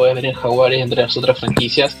que puede ver en Jaguares y entre las otras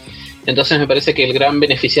franquicias. Entonces me parece que el gran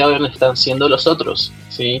beneficiado están siendo los otros,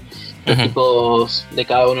 ¿sí? Los equipos de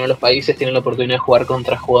cada uno de los países tienen la oportunidad de jugar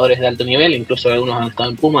contra jugadores de alto nivel, incluso algunos han estado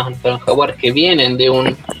en Pumas, han estado en Jaguares, que vienen de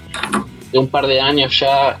un par de años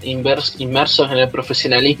ya inmersos en el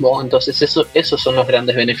profesionalismo. Entonces esos son los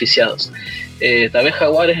grandes beneficiados. Tal vez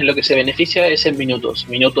Jaguares en lo que se beneficia es en minutos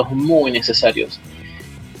muy necesarios,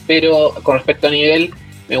 pero con respecto a nivel,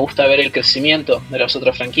 me gusta ver el crecimiento de las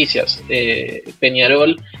otras franquicias.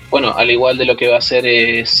 Peñarol, bueno, al igual de lo que va a hacer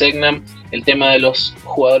Segnam, el tema de los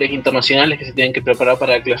jugadores internacionales que se tienen que preparar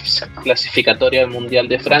para la clasificatoria del Mundial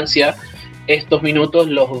de Francia, estos minutos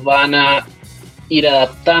los van a ir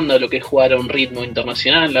adaptando a lo que es jugar a un ritmo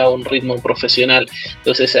internacional, a un ritmo profesional.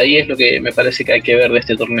 Entonces ahí es lo que me parece que hay que ver de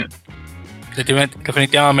este torneo.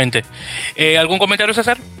 Definitivamente. ¿Algún comentario,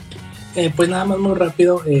 César? Pues nada más muy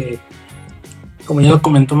rápido. Como ya lo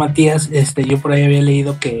comentó Matías, yo por ahí había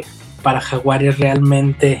leído que para Jaguares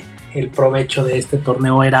realmente el provecho de este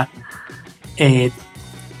torneo era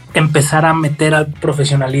empezar a meter al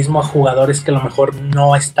profesionalismo a jugadores que a lo mejor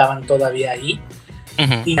no estaban todavía ahí,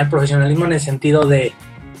 y al profesionalismo en el sentido de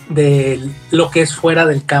lo que es fuera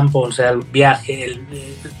del campo, o sea, el viaje,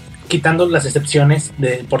 quitando las excepciones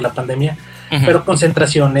por la pandemia, pero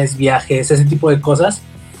concentraciones, viajes, ese tipo de cosas,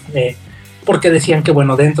 porque decían que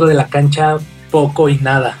bueno, dentro de la cancha poco y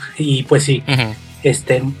nada, y pues sí,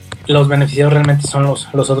 los beneficiados realmente son los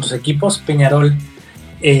otros equipos. Peñarol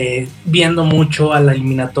viendo mucho a la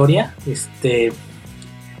eliminatoria,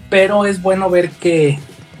 pero es bueno ver que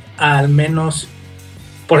al menos,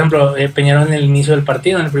 por ejemplo, Peñarol en el inicio del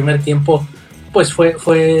partido, en el primer tiempo, pues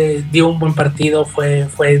dio un buen partido, fue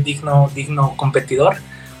digno competidor.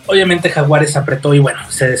 Obviamente Jaguares apretó y bueno,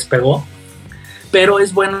 se despegó, pero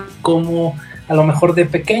es bueno como a lo mejor de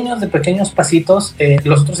pequeños pasitos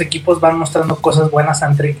los otros equipos van mostrando cosas buenas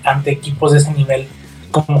ante equipos de ese nivel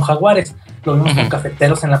como Jaguares. Lo vimos con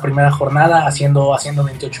Cafeteros en la primera jornada haciendo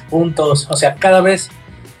 28 puntos, o sea, cada vez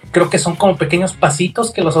creo que son como pequeños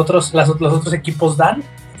pasitos que los otros equipos dan.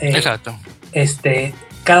 Exacto.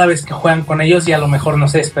 Cada vez que juegan con ellos y a lo mejor, no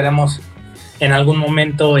sé, esperemos en algún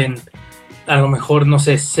momento a lo mejor, no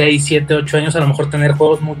sé, 6, 7, 8 años, a lo mejor tener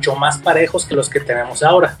juegos mucho más parejos que los que tenemos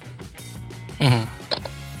ahora.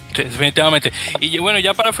 Sí, definitivamente. Y bueno,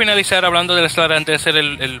 ya para finalizar, hablando del SLAR, antes de hacer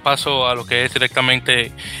el paso a lo que es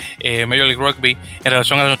directamente Major League Rugby, en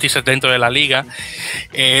relación a las noticias dentro de la liga,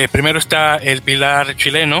 primero está el pilar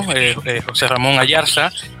chileno, José Ramón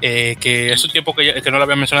Ayarza, que es un tiempo que no lo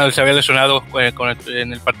había mencionado, él se había lesionado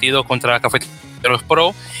en el partido contra Cafeteros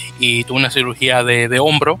Pro y tuvo una cirugía de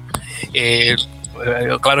hombro.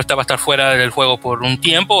 Claro está, va a estar fuera del juego por un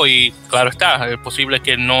tiempo y claro está, es posible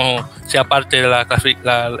que no sea parte de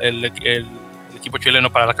el equipo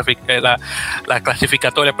chileno para la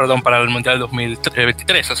clasificatoria, para el Mundial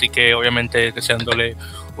 2023, así que obviamente deseándole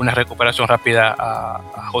una recuperación rápida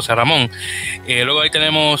a José Ramón. Luego ahí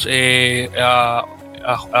tenemos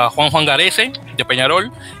a Juan Garese de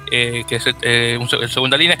Peñarol, que es el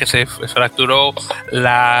segunda línea, que se fracturó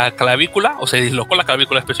la clavícula, o se dislocó la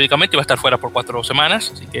clavícula específicamente, y va a estar fuera por 4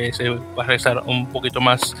 semanas, así que se va a regresar un poquito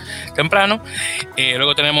más temprano.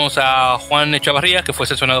 Luego tenemos a Juan Echavarría, que fue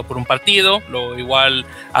sancionado por un partido, igual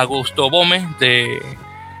Augusto Gómez de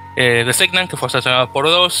Segnan, que fue sancionado por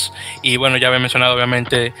 2, y bueno, ya había mencionado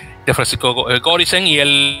obviamente de Francisco Gorisen, y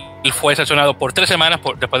él fue sancionado por 3 semanas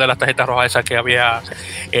después de las tarjetas rojas esa que había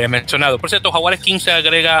mencionado. Por cierto, Jaguares 15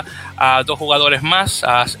 agrega a 2 jugadores más,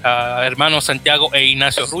 a hermanos Santiago e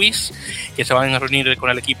Ignacio Ruiz, que se van a reunir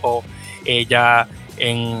con el equipo ya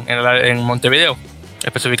en Montevideo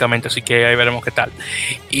específicamente, así que ahí veremos qué tal.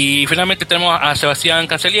 Y finalmente tenemos a Sebastián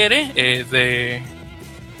Cancelliere,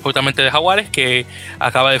 justamente de Jaguares, que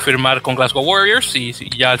acaba de firmar con Glasgow Warriors y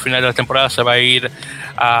ya al final de la temporada se va a ir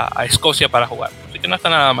a Escocia para jugar, así que no está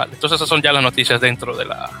nada mal. Entonces esas son ya las noticias dentro de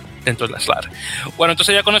la SLAR. Bueno,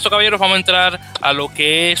 entonces ya con esto, caballeros, vamos a entrar a lo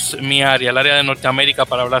que es mi área, el área de Norteamérica,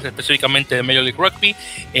 para hablar específicamente de Major League Rugby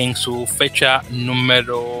en su fecha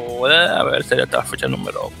número, sería la fecha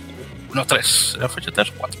número 3, la fecha 3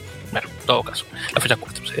 o 4. Bueno, en todo caso, la fecha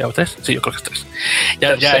 4, ¿sería 3? Sí, yo creo que es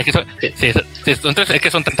 3. Ya, es que son 3, es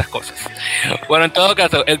que son tantas cosas. Bueno, en todo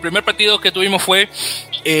caso, el primer partido que tuvimos fue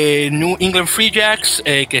New England Free Jacks,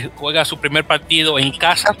 que juega su primer partido en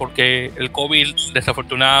casa, porque el COVID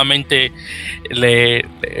desafortunadamente le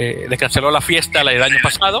canceló la fiesta el año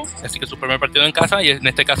pasado, así que su primer partido en casa, y en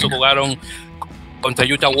este caso jugaron contra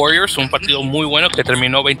Utah Warriors, un partido muy bueno que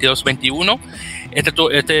terminó 22-21.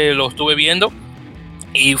 Este lo estuve viendo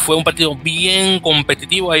y fue un partido bien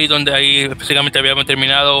competitivo, ahí específicamente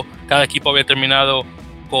cada equipo había terminado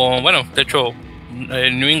con, bueno, de hecho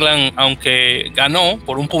New England, aunque ganó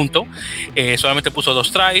por un punto, solamente puso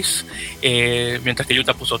 2 tries, mientras que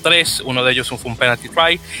Utah puso 3, uno de ellos fue un penalty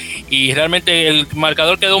try, y realmente el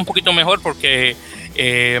marcador quedó un poquito mejor porque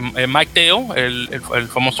Mike Teo, el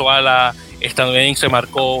famoso ala estadounidense,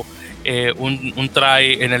 marcó un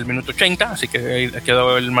try en el minuto 80, así que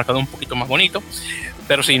quedó el marcador un poquito más bonito.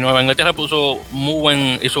 Pero sí, Nueva Inglaterra hizo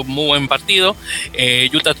muy buen partido.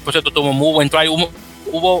 Utah, por cierto, tuvo muy buen try.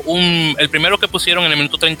 Hubo el primero que pusieron en el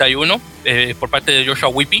minuto 31 por parte de Joshua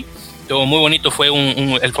Whippy. Estuvo muy bonito, fue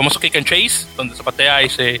el famoso kick and chase, donde se patea y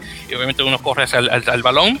obviamente uno corre hacia el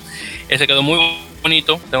balón. Ese quedó muy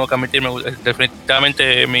bonito, tengo que admitirme,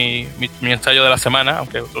 definitivamente mi ensayo de la semana,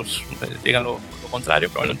 aunque otros digan lo contrario,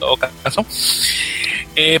 pero bueno, en todo caso.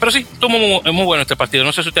 Pero sí, estuvo muy bueno este partido.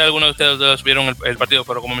 No sé si alguno de ustedes vieron el partido,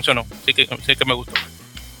 pero como menciono, sí que me gustó.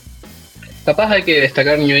 Capaz hay que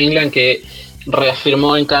destacar New England, que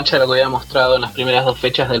reafirmó en cancha lo que había mostrado en las primeras 2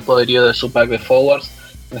 fechas del poderío de su pack de forwards,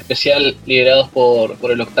 en especial liderados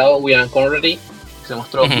por el octavo, William Connery, que se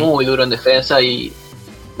mostró muy duro en defensa y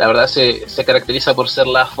la verdad se caracteriza por ser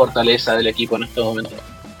la fortaleza del equipo en estos momentos.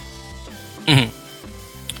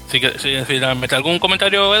 Sí, finalmente. ¿Algún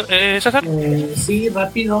comentario, César? Sí,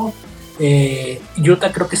 rápido.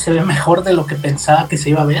 Utah creo que se ve mejor de lo que pensaba que se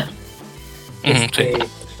iba a ver. Sí.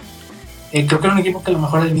 Creo que era un equipo que a lo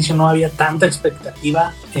mejor al inicio no había tanta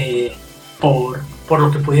expectativa por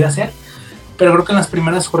lo que pudiera hacer, pero creo que en las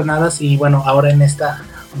primeras jornadas y bueno, ahora en esta,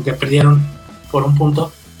 aunque perdieron por un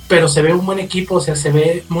punto, pero se ve un buen equipo, o sea, se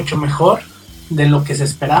ve mucho mejor de lo que se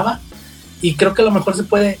esperaba. Y creo que a lo mejor se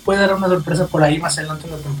puede dar una sorpresa por ahí más adelante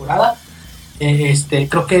en la temporada.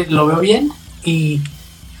 creo que lo veo bien y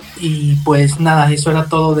pues nada, eso era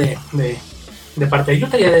todo de parte de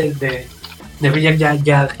Utah. Ya de Villar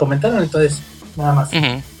ya comentaron, entonces nada más.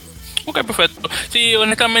 Uh-huh. Ok, perfecto. Sí,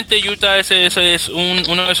 honestamente Utah es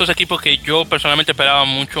uno de esos equipos que yo personalmente esperaba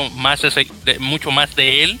mucho más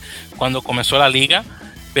de él cuando comenzó la liga,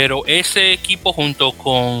 pero ese equipo junto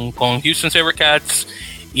con Houston SaberCats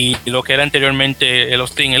y lo que era anteriormente el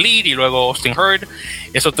Austin Elite y luego Austin Herd,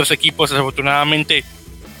 esos tres equipos desafortunadamente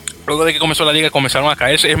luego de que comenzó la liga comenzaron a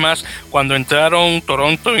caerse. Es más, cuando entraron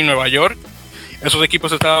Toronto y Nueva York, esos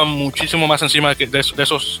equipos estaban muchísimo más encima de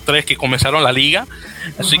esos tres que comenzaron la liga.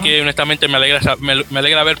 Así que honestamente me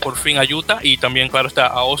alegra ver por fin a Utah y también claro está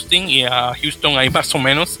a Austin y a Houston ahí más o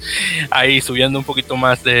menos ahí subiendo un poquito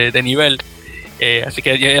más de nivel. Así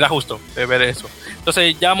que ya era justo ver eso.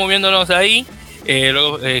 Entonces ya moviéndonos de ahí,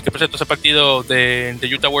 luego que presentó ese partido de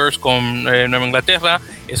Utah Warriors con Nueva Inglaterra,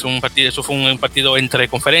 eso fue un partido entre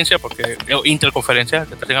conferencia, interconferencia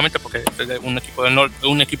prácticamente, porque un equipo del norte,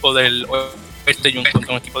 un equipo del oeste y un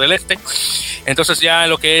equipo del este. Entonces ya en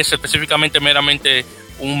lo que es específicamente meramente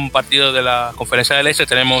un partido de la conferencia del este,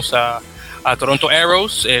 tenemos a Toronto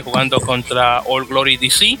Arrows jugando contra All Glory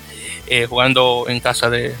DC, jugando en casa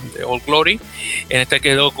de All Glory. En este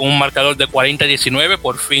quedó con un marcador de 40-19,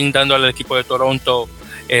 por fin dando al equipo de Toronto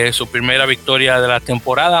su primera victoria de la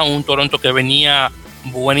temporada. Un Toronto que venía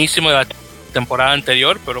buenísimo de la temporada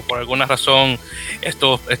anterior, pero por alguna razón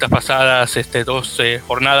estas pasadas dos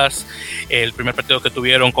jornadas, el primer partido que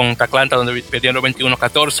tuvieron contra Atlanta donde perdieron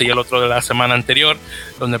 21-14 y el otro de la semana anterior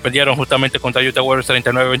donde perdieron justamente contra Utah Warriors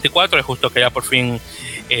 39-24, es justo que ya por fin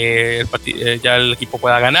ya el equipo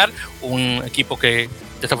pueda ganar. Un equipo que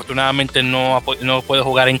desafortunadamente no puede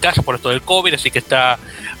jugar en casa por esto del COVID, así que está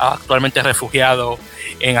actualmente refugiado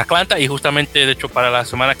en Atlanta, y justamente de hecho para la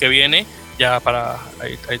semana que viene, ya para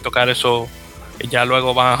ahí tocar eso, ya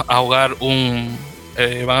luego van a jugar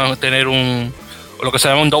van a tener lo que se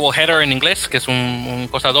llama un double header en inglés, que es un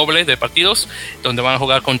cosa doble de partidos, donde van a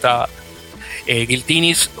jugar contra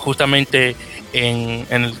Guiltinis justamente en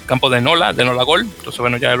el campo de Nola Gol. Entonces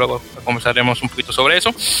bueno, ya luego conversaremos un poquito sobre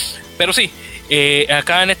eso, pero sí,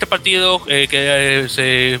 acá en este partido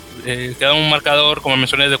se queda un marcador, como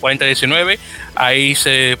mencioné, de 40-19. Ahí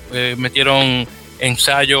se metieron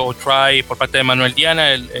ensayo o try por parte de Manuel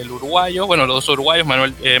Diana, el uruguayo, bueno, los dos uruguayos,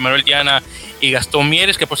 Manuel Diana y Gastón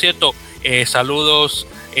Mieres, que por cierto, saludos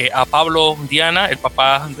a Pablo Diana, el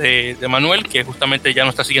papá de Manuel, que justamente ya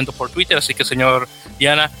nos está siguiendo por Twitter, así que señor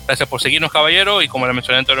Diana, gracias por seguirnos, caballero, y como le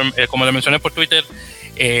mencioné por Twitter,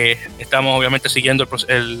 estamos obviamente siguiendo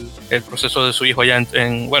el proceso de su hijo allá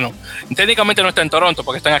bueno, técnicamente no está en Toronto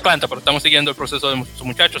porque está en Atlanta, pero estamos siguiendo el proceso de su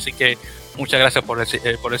muchacho, así que muchas gracias por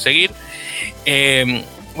el seguir.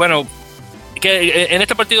 Bueno, que en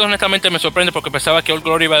este partido honestamente me sorprende porque pensaba que All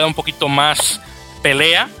Glory iba a dar un poquito más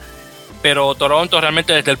pelea, pero Toronto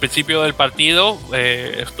realmente desde el principio del partido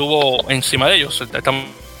estuvo encima de ellos. Estamos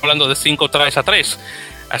hablando de 5 tries a 3,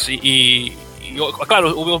 así, y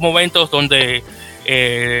claro, hubo momentos donde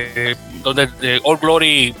All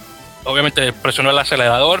Glory obviamente presionó el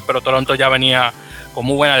acelerador, pero Toronto ya venía con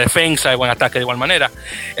muy buena defensa y buen ataque de igual manera.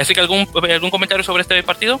 Así que ¿algún comentario sobre este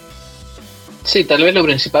partido? Sí, tal vez lo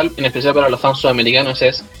principal, en especial para los fans sudamericanos,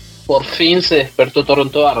 es por fin se despertó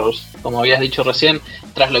Toronto Arrows. Como habías dicho recién,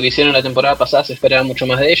 tras lo que hicieron la temporada pasada se esperaba mucho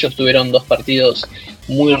más de ellos. Tuvieron 2 partidos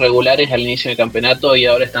muy regulares al inicio del campeonato y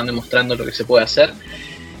ahora están demostrando lo que se puede hacer.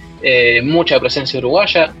 Mucha presencia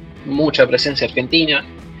uruguaya, mucha presencia argentina.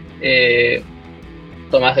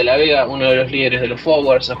 Tomás de la Vega, uno de los líderes de los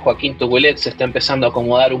forwards, a Joaquín Tuculet, se está empezando a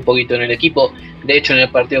acomodar un poquito en el equipo. De hecho, en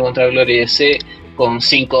el partido contra Glory DC, con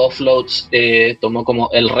 5 offloads, tomó como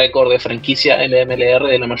el récord de franquicia en la MLR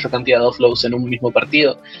de la mayor cantidad de offloads en un mismo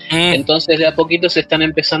partido. Entonces, de a poquito se están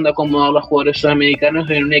empezando a acomodar los jugadores sudamericanos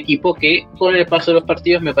en un equipo que, con el paso de los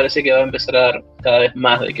partidos, me parece que va a empezar a dar cada vez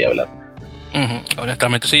más de qué hablar.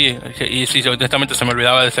 Honestamente sí, y sí, honestamente se me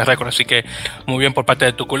olvidaba de ese récord, así que muy bien por parte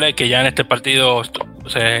de Tuculé, que ya en este partido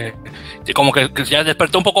como que ya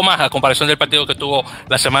despertó un poco más a comparación del partido que tuvo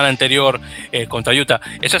la semana anterior contra Utah.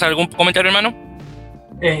 ¿Ese es algún comentario, hermano?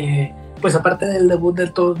 Pues aparte del debut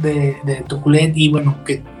de Tuculé y bueno,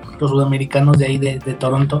 que los sudamericanos de ahí de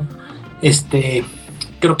Toronto,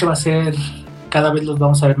 creo que va a ser, cada vez los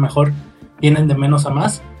vamos a ver mejor, vienen de menos a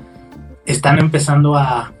más, están empezando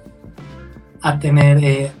a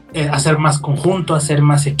tener, hacer más conjunto, hacer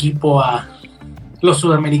más equipo, a los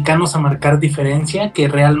sudamericanos a marcar diferencia, que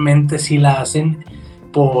realmente sí la hacen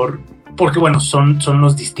porque bueno, son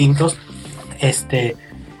los distintos,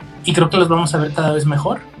 y creo que los vamos a ver cada vez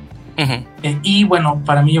mejor. Y bueno,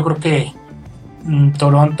 para mí yo creo que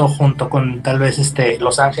Toronto junto con tal vez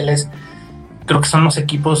Los Ángeles, creo que son los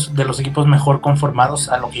equipos mejor conformados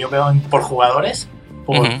a lo que yo veo por jugadores,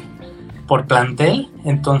 por plantel.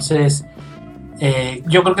 Entonces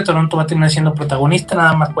yo creo que Toronto va a terminar siendo protagonista,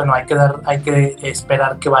 nada más. Bueno, hay que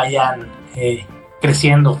esperar que vayan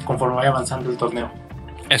creciendo conforme vaya avanzando el torneo.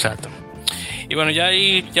 Exacto. Y bueno, ya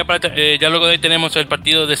luego de ahí tenemos el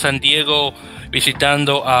partido de San Diego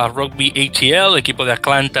visitando a Rugby ATL, equipo de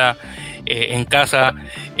Atlanta, en casa,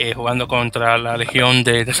 jugando contra la Legión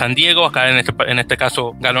de San Diego. Acá en este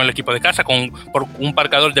caso ganó el equipo de casa por un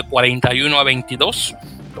marcador de 41-22,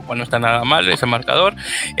 lo cual no está nada mal ese marcador.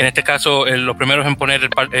 En este caso, los primeros en poner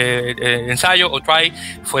el ensayo o try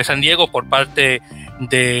fue San Diego por parte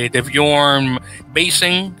de Bjorn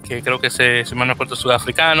Basin, que creo que se me acuerdo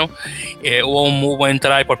sudafricano. Hubo un muy buen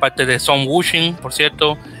try por parte de Son Wushing, por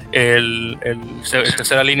cierto, el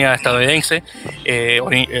tercera línea estadounidense, que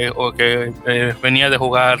venía de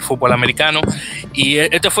jugar fútbol americano, y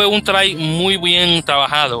este fue un try muy bien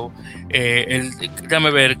trabajado. Déjame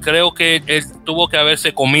ver, creo que él tuvo que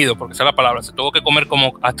haberse comido, porque esa es la palabra, se tuvo que comer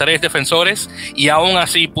como a 3 defensores y aún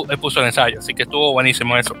así puso el ensayo, así que estuvo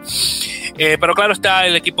buenísimo eso. Pero claro está,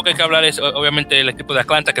 el equipo que hay que hablar es obviamente el equipo de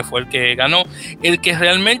Atlanta, que fue el que ganó. El que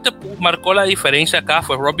realmente marcó la diferencia acá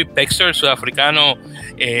fue Robbie Baxter, el sudafricano,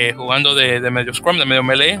 jugando de medio scrum, de medio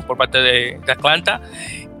melee por parte de Atlanta.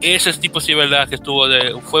 Ese tipo sí, verdad, que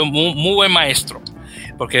fue muy buen maestro,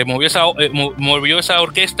 porque movió esa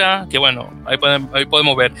orquesta, que bueno, ahí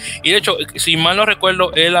podemos ver. Y de hecho, si mal no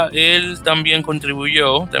recuerdo, él también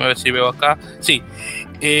contribuyó, déjame ver si veo acá, sí,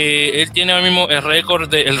 él tiene ahora mismo el récord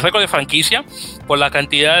de franquicia por la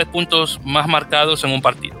cantidad de puntos más marcados en un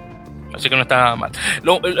partido, así que no está nada mal.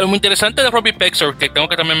 Lo muy interesante de Robbie Baxter, que tengo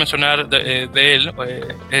que también mencionar de él,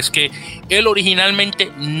 es que él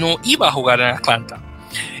originalmente no iba a jugar en Atlanta.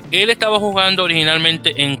 Él estaba jugando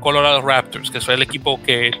originalmente en Colorado Raptors, que fue el equipo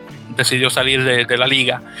que decidió salir de la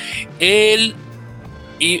liga. Él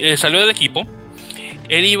salió del equipo.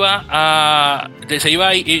 Él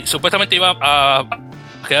supuestamente iba a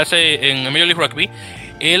quedarse en Major League Rugby.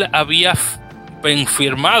 Él había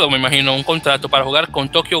firmado, me imagino, un contrato para jugar con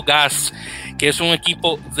Tokyo Gas, que es un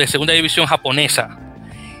equipo de segunda división japonesa.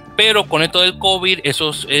 Pero con esto del COVID,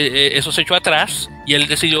 eso se echó atrás y él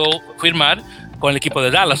decidió firmar con el equipo de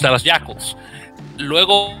Dallas Jackals.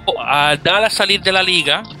 Luego, a Dallas salir de la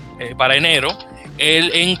liga para enero, él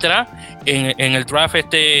entra en el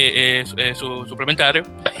draft su suplementario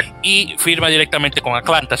y firma directamente con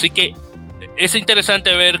Atlanta. Así que es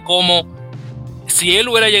interesante ver cómo, si él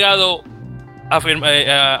hubiera llegado a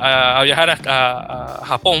viajar a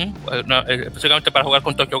Japón, específicamente para jugar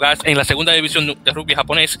con Tokyo Gas en la segunda división de rugby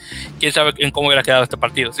japonés, quién sabe en cómo hubiera quedado este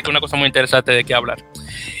partido. Así que una cosa muy interesante de qué hablar.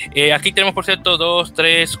 Aquí tenemos, por cierto, 2,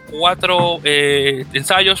 3, 4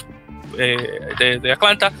 ensayos de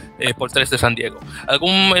Atlanta por 3 de San Diego.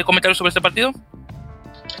 ¿Algún comentario sobre este partido?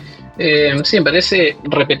 Sí, me parece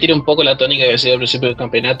repetir un poco la tónica que decía al principio del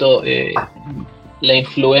campeonato. La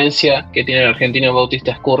influencia que tiene el argentino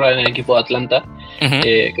Bautista Escurra en el equipo de Atlanta,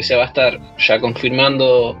 que se va a estar ya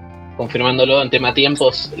confirmándolo en tema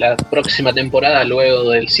tiempos. La próxima temporada,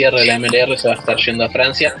 luego del cierre de la MLR, se va a estar yendo a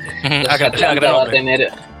Francia. Atlanta va a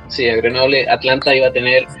tener, sí, a Grenoble. Atlanta iba a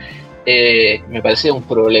tener, me parecía un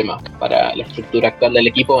problema para la estructura actual del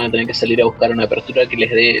equipo. Van a tener que salir a buscar una apertura que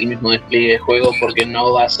les dé el mismo despliegue de juego, porque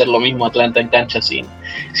no va a ser lo mismo Atlanta en cancha sin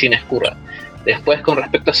Escurra. Después, con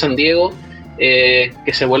respecto a San Diego,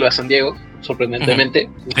 que se vuelve a San Diego, sorprendentemente,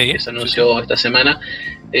 que se anunció esta semana.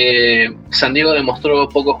 San Diego demostró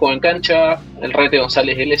poco juego en cancha. El Rete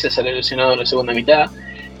González Iglesias salió lesionado en la segunda mitad.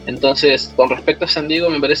 Entonces, con respecto a San Diego,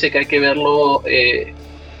 me parece que hay que verlo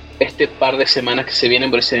este par de semanas que se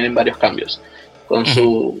vienen, porque se vienen varios cambios.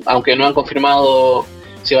 Aunque no han confirmado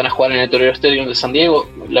si van a jugar en el Torero Stadium de San Diego,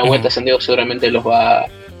 la vuelta a San Diego seguramente los va a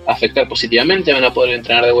afectar positivamente. Van a poder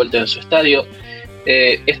entrenar de vuelta en su estadio.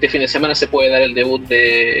 Este fin de semana se puede dar el debut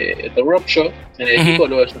de The Rob Show en el equipo,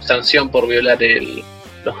 luego de su sanción por violar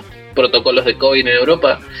los protocolos de COVID en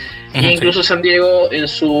Europa. E incluso San Diego, en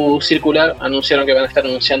su circular, anunciaron que van a estar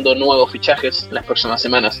anunciando nuevos fichajes en las próximas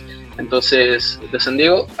semanas. Entonces, de San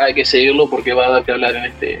Diego hay que seguirlo, porque va a dar que hablar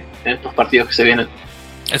en estos partidos que se vienen.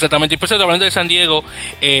 Exactamente, y por cierto, hablando de San Diego,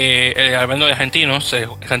 hablando de argentinos,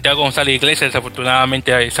 Santiago González Iglesias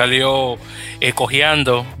desafortunadamente salió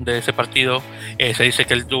cojeando de ese partido. Se dice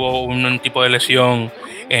que él tuvo un tipo de lesión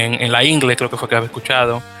en la ingle, creo que fue que había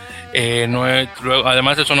escuchado.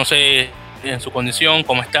 Además de eso, no sé en su condición,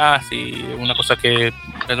 cómo está, si una cosa que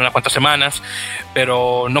de unas cuantas semanas,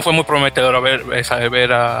 pero no fue muy prometedor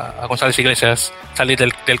ver a González Iglesias salir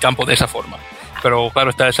del campo de esa forma. Pero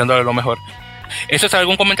claro, está deseándole lo mejor. ¿Eso es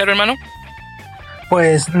algún comentario, hermano?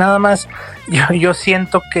 Pues nada más, yo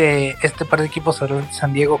siento que este par de equipos de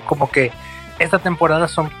San Diego, como que esta temporada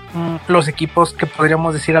son los equipos que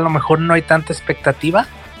podríamos decir a lo mejor no hay tanta expectativa.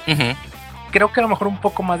 Uh-huh. Creo que a lo mejor un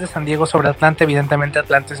poco más de San Diego sobre Atlanta. Evidentemente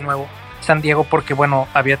Atlanta es nuevo. San Diego porque, bueno,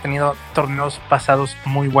 había tenido torneos pasados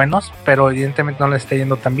muy buenos, pero evidentemente no les está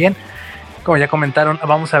yendo tan bien. Como ya comentaron,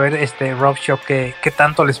 vamos a ver Rob Show qué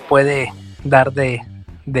tanto les puede dar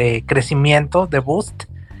de crecimiento, de boost,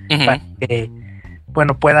 uh-huh, para que,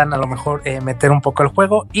 bueno, puedan a lo mejor meter un poco el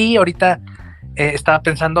juego. Y ahorita estaba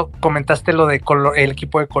pensando, comentaste lo de el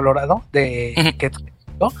equipo de Colorado, uh-huh, que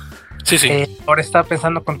 ¿no? Sí. Ahora estaba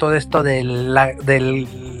pensando con todo esto de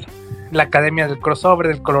la academia del crossover,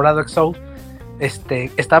 del Colorado XO.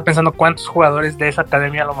 Estaba pensando cuántos jugadores de esa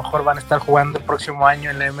academia a lo mejor van a estar jugando el próximo año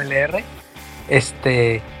en la MLR.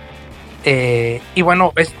 Y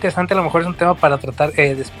bueno, es interesante, a lo mejor es un tema para tratar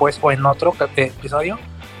después o en otro episodio,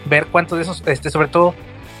 ver cuántos de esos, sobre todo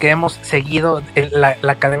que hemos seguido la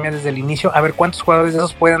academia desde el inicio, a ver cuántos jugadores de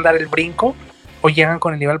esos pueden dar el brinco o llegan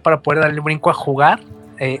con el nivel para poder dar el brinco a jugar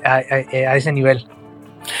a ese nivel.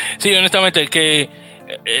 Sí, honestamente, que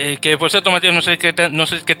por cierto, Matías, no sé qué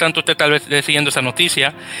tanto usted tal vez esté siguiendo esa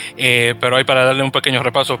noticia, pero ahí para darle un pequeño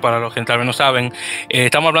repaso para los que tal vez no saben,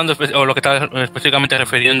 estamos hablando, o lo que está específicamente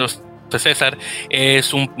refiriendo César,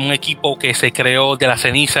 es un equipo que se creó de las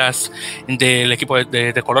cenizas del equipo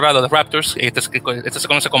de Colorado, de Raptors. Este se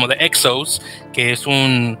conoce como The Exos, que es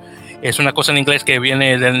una cosa en inglés que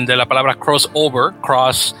viene de la palabra crossover,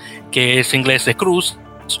 cross, que es inglés de cruz,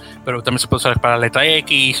 pero también se puede usar para la letra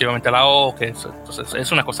X y obviamente la O, entonces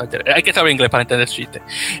es una cosa, hay que saber inglés para entender el chiste.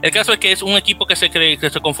 El caso es que es un equipo que se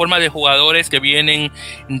conforma de jugadores que vienen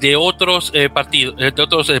de otros partidos, de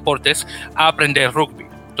otros deportes, a aprender rugby.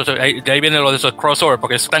 Entonces de ahí viene lo de esos crossover,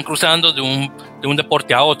 porque se están cruzando de un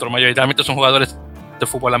deporte a otro. Mayoritariamente son jugadores de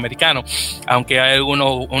fútbol americano, aunque hay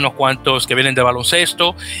unos cuantos que vienen de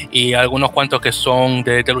baloncesto y algunos cuantos que son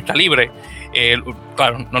de lucha libre.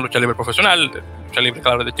 Claro, no lucha libre profesional, lucha libre,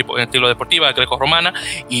 claro, de estilo deportiva, greco-romana,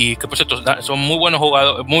 y que por cierto son muy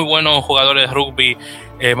buenos jugadores de rugby,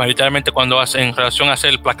 mayoritariamente cuando en relación a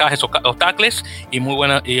hacer placajes o tackles,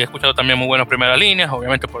 y he escuchado también muy buenas primeras líneas,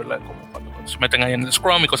 obviamente como cuando se meten ahí en el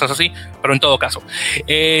scrum y cosas así, pero en todo caso.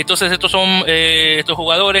 Entonces estos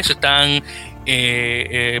jugadores están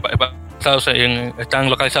están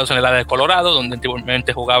localizados en el área de Colorado, donde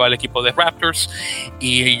antiguamente jugaba el equipo de Raptors,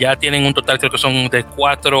 y ya tienen un total, creo que son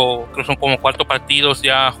como 4 partidos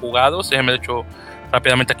ya jugados. Déjenme de hecho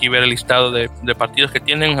rápidamente aquí ver el listado de partidos que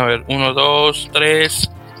tienen. A ver, 1, 2,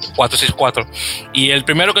 3, 4. Y el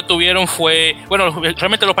primero que tuvieron fue, bueno,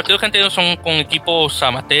 realmente los partidos que han tenido son con equipos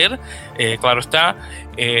amateur, claro está,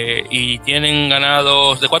 y tienen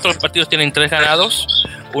ganados, de 4 partidos tienen 3 ganados,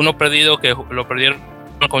 uno perdido que lo perdieron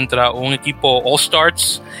contra un equipo All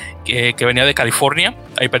Stars que venía de California.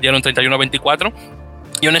 Ahí perdieron 31-24.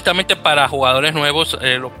 Y honestamente para jugadores nuevos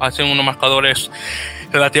hacen unos marcadores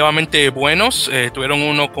relativamente buenos. Tuvieron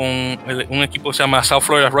uno con un equipo que se llama South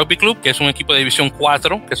Florida Rugby Club, que es un equipo de división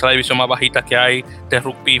 4, que es la división más bajita que hay de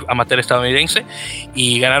rugby amateur estadounidense,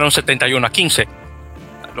 y ganaron 71-15,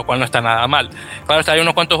 lo cual no está nada mal. Claro, hay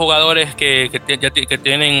unos cuantos jugadores que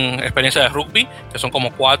tienen experiencia de rugby, que son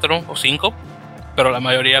como 4 o 5, pero la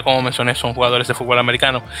mayoría, como mencioné, son jugadores de fútbol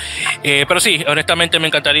americano. Pero sí, honestamente me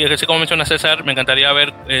encantaría, que sí, como menciona César, me encantaría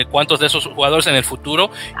ver cuántos de esos jugadores en el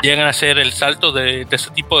futuro llegan a hacer el salto de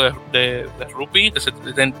ese tipo de rugby, de ese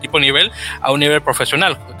tipo de nivel, a un nivel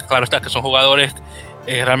profesional. Claro está, que son jugadores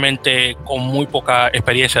realmente con muy poca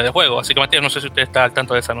experiencia de juego. Así que, Matías, no sé si usted está al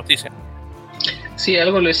tanto de esa noticia. Sí,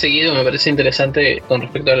 algo lo he seguido, me parece interesante con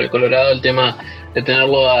respecto al Colorado, el tema de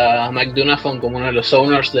tenerlo a Mike Dunafon como uno de los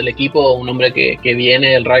owners del equipo, un hombre que viene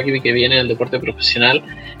del rugby, que viene del deporte profesional.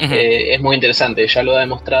 Uh-huh. Es muy interesante, ya lo ha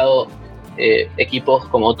demostrado equipos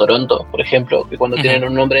como Toronto, por ejemplo, que cuando uh-huh. tienen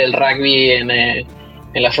un nombre del rugby en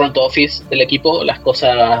la front office del equipo, las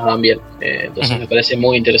cosas van bien. Entonces uh-huh. me parece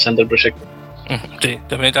muy interesante el proyecto. Sí,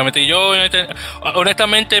 definitivamente. Y yo,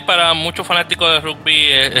 honestamente, para muchos fanáticos de rugby,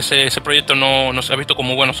 ese proyecto no se ha visto con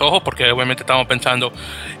muy buenos ojos, porque obviamente estamos pensando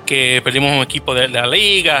que perdimos un equipo de la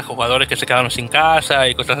liga, jugadores que se quedaron sin casa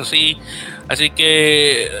y cosas así. Así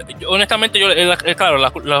que, honestamente, claro,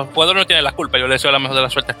 los jugadores no tienen la culpa. Yo les deseo la mejor de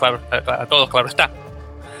las suertes, claro, a todos, claro está.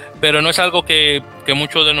 Pero no es algo que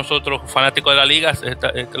muchos de nosotros, fanáticos de la liga,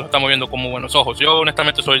 lo estamos viendo con muy buenos ojos. Yo,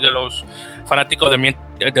 honestamente, soy de los fanáticos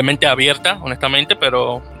de mente abierta, honestamente,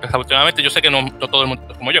 pero desafortunadamente yo sé que no todo el mundo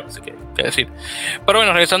es como yo, así que, qué decir. Pero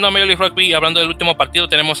bueno, regresando a Major League Rugby, hablando del último partido,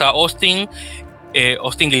 tenemos a Austin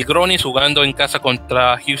Austin Gilgronis jugando en casa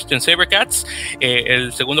contra Houston SaberCats,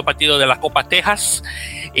 el segundo partido de la Copa Texas,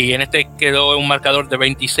 y en este quedó un marcador de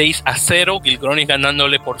 26-0, Gilgronis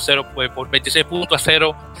ganándole por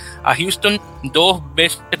 26-0 a Houston. 2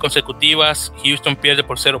 veces consecutivas Houston pierde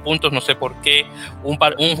por 0 puntos, no sé por qué.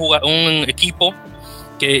 Un equipo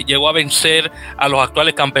que llegó a vencer a los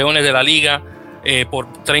actuales campeones de la liga por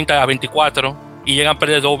 30-24 y llegan a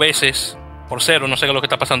perder 2 veces por 0, no sé qué es lo que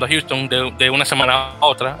está pasando a Houston de una semana a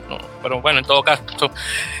otra, ¿no? Pero bueno, en todo caso,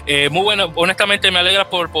 muy bueno. Honestamente me alegra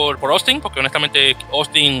por Austin, porque honestamente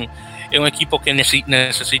Austin es un equipo que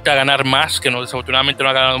necesita ganar más, que desafortunadamente no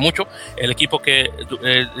ha ganado mucho. El equipo que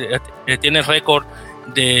tiene el récord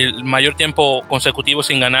del mayor tiempo consecutivo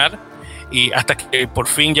sin ganar, y hasta que por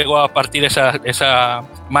fin llegó a partir esa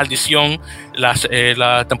maldición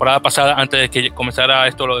la temporada pasada, antes de que comenzara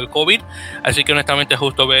esto lo del COVID. Así que honestamente es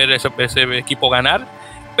justo ver ese equipo ganar,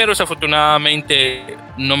 pero desafortunadamente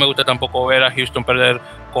no me gusta tampoco ver a Houston perder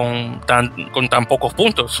con tan pocos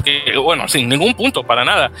puntos, bueno, sin ningún punto para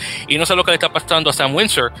nada. Y no sé lo que le está pasando a Sam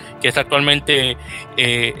Windsor, que es actualmente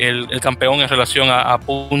el campeón en relación a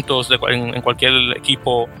puntos en cualquier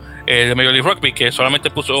equipo de Major League Rugby, que solamente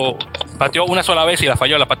pateó una sola vez y la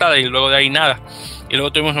falló la patada, y luego de ahí nada. Y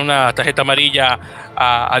luego tuvimos una tarjeta amarilla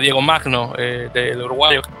a Diego Magno, del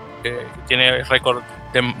uruguayo, que tiene el récord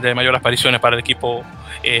de mayores apariciones para el equipo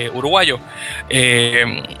uruguayo.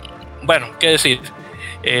 Bueno, qué decir.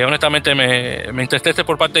 Honestamente me entristece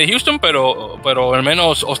por parte de Houston, pero al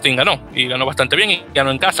menos Austin ganó, y ganó bastante bien, y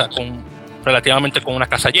ganó en casa, relativamente con una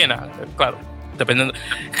casa llena, claro, dependiendo,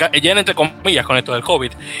 llena entre comillas con esto del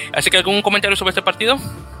COVID. Así que, ¿algún comentario sobre este partido?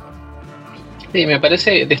 Sí, me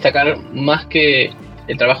parece destacar más que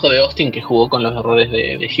el trabajo de Austin, que jugó con los errores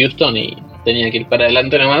de Houston y tenía que ir para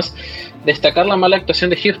adelante nomás, destacar la mala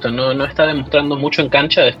actuación de Houston. No está demostrando mucho en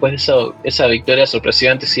cancha después de esa victoria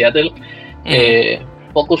sorpresiva ante Seattle.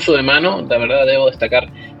 Poco uso de mano, la verdad debo destacar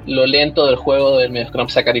lo lento del juego del medio scrum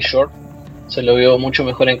Zachary Short. Se lo vio mucho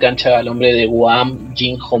mejor en cancha al hombre de Guam,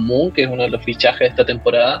 Jin Ho-moon, que es uno de los fichajes de esta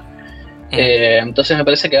temporada. Entonces me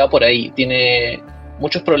parece que va por ahí. Tiene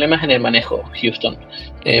muchos problemas en el manejo Houston.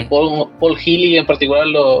 Paul Healy en particular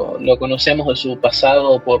lo conocemos de su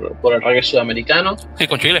pasado por el rugby sudamericano. Sí,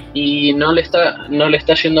 con Chile. Y no le está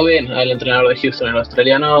yendo bien al entrenador de Houston. El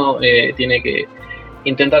australiano tiene que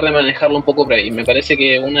intentar de manejarlo un poco por ahí. Me parece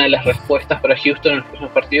que una de las respuestas para Houston en los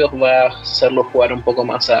próximos partidos va a hacerlo jugar un poco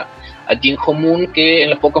más a Jin Ho-moon, que en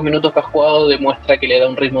los pocos minutos que ha jugado demuestra que le da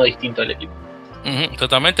un ritmo distinto al equipo.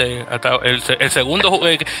 Totalmente. Hasta el segundo,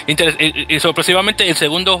 y sorpresivamente el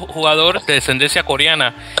segundo jugador de descendencia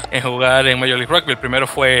coreana en jugar en Major League Rugby. El primero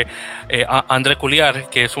fue André Couliard,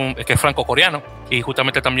 que es franco-coreano, y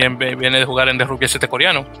justamente también viene de jugar en el Rugby 7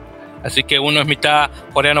 coreano. Así que uno es mitad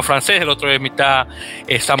coreano-francés, el otro es mitad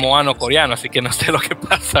samoano-coreano. Así que no sé lo que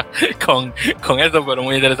pasa con esto, pero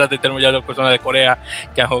muy interesante. Tenemos ya 2 personas de Corea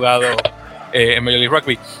que han jugado en Major League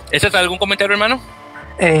Rugby. ¿Ese es algún comentario, hermano?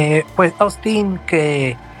 Pues Austin,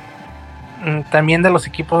 que también de los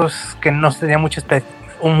equipos que no tenía mucha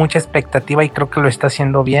expectativa, y creo que lo está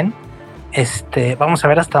haciendo bien. Vamos a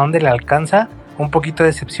ver hasta dónde le alcanza. Un poquito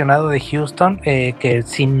decepcionado de Houston, que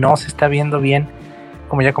si no se está viendo bien,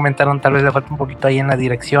 como ya comentaron, tal vez le falta un poquito ahí en la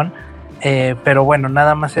dirección, pero bueno,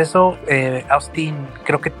 nada más eso. Austin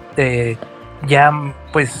creo que ya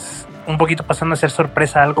pues un poquito pasando a ser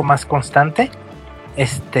sorpresa, algo más constante,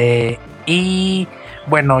 y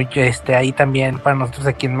bueno, ahí también para nosotros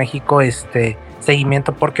aquí en México,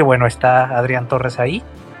 seguimiento, porque bueno, está Adrián Torres ahí.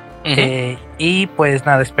 Y pues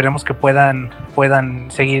nada, esperemos que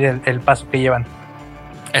puedan seguir el paso que llevan.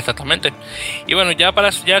 Exactamente. Y bueno, ya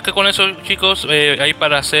que con eso, chicos, ahí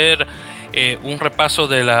para hacer un repaso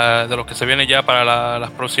de lo que se viene ya para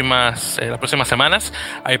las próximas semanas,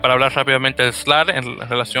 ahí para hablar rápidamente del SLAR en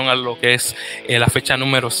relación a lo que es la fecha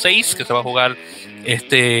número 6, que se va a jugar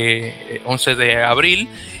 11 de abril.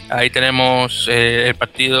 Ahí tenemos el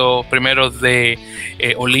partido primero de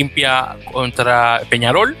Olimpia contra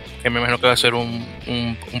Peñarol, que me imagino que va a ser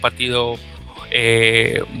un partido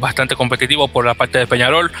bastante competitivo por la parte de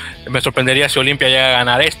Peñarol. Me sorprendería si Olimpia llega a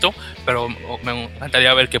ganar esto, pero me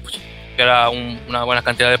encantaría ver que era una buena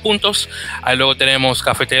cantidad de puntos. Ahí luego tenemos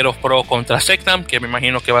Cafeteros Pro contra Secnam, que me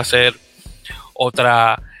imagino que va a ser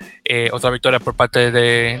otra victoria por parte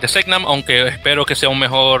de Secnam, aunque espero que sea un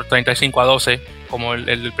mejor 35-12 como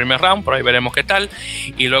el primer round, por ahí veremos qué tal.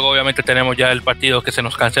 Y luego obviamente tenemos ya el partido que se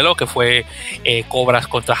nos canceló, que fue Cobras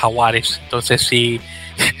contra Jaguares. Entonces si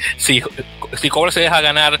Cobras se deja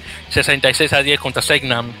ganar 66-10 contra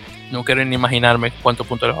Secnam, no quiero ni imaginarme cuántos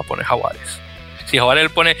puntos le va a poner Jaguares. Si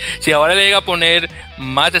ahora le llega a poner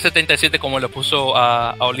más de 77 como le puso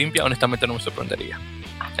a Olimpia, honestamente no me sorprendería.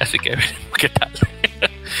 Así que veremos qué tal.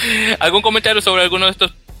 ¿Algún comentario sobre alguno de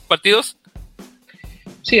estos partidos?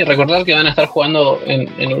 Sí, recordar que van a estar jugando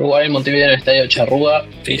en Uruguay, en Montevideo, en el Estadio Charrúa.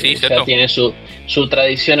 Sí, ya tiene su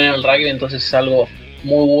tradición en el rugby, entonces es algo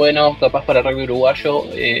muy bueno, capaz para el rugby uruguayo,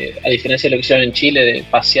 a diferencia de lo que hicieron en Chile, de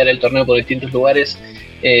pasear el torneo por distintos lugares,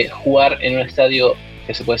 jugar en un estadio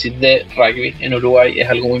que se puede decir de rugby en Uruguay es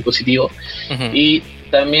algo muy positivo. Uh-huh. Y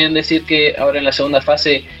también decir que ahora en la segunda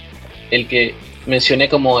fase, el que mencioné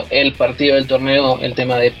como el partido del torneo, el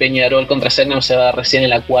tema de Peñarol contra Serna, se va recién en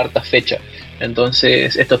la cuarta fecha.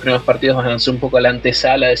 Entonces estos primeros partidos van a ser un poco la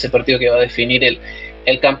antesala de ese partido que va a definir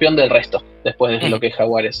el campeón del resto, después de lo que es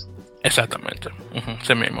Jaguares. Exactamente,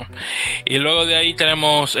 ese mismo. Y luego de ahí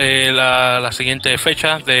tenemos la siguiente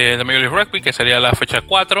fecha de Major League Rugby, que sería la fecha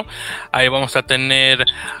 4. Ahí vamos a tener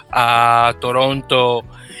a Toronto,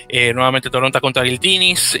 nuevamente Toronto contra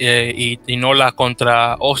Giltinis, y Nola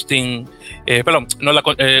contra Austin,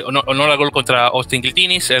 Nola Gol contra Austin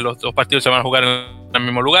Giltinis. Los dos partidos se van a jugar en el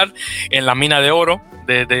mismo lugar, en la mina de oro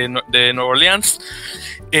de Nueva Orleans.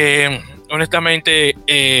 Honestamente,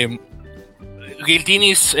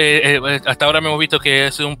 Giltinis, hasta ahora hemos visto que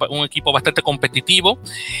es un equipo bastante competitivo,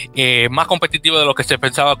 más competitivo de lo que se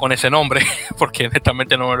pensaba con ese nombre, porque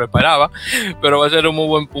honestamente no me lo esperaba, pero va a ser un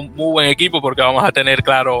muy buen equipo, porque vamos a tener,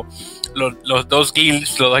 claro, los dos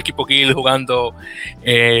equipos guilds jugando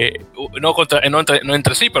no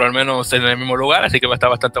entre sí, pero al menos en el mismo lugar, así que va a estar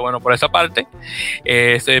bastante bueno por esa parte.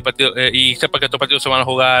 Este partido, y sepa que estos partidos se van a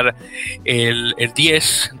jugar el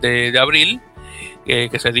 10 de abril,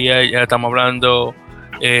 que sería, ya estamos hablando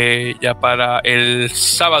ya para el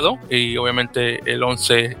sábado, y obviamente el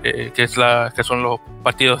 11 que son los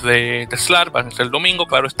partidos de SLAR, van a ser el domingo,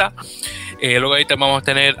 claro está. Luego ahí vamos a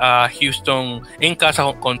tener a Houston en casa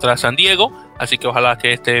contra San Diego, así que ojalá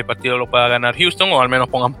que este partido lo pueda ganar Houston, o al menos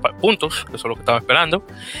pongan puntos, que eso es lo que estaba esperando.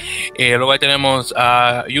 Luego ahí tenemos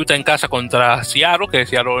a Utah en casa contra Seattle, que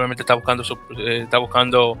Seattle obviamente está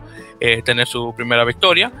buscando tener su primera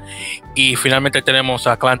victoria. Y finalmente tenemos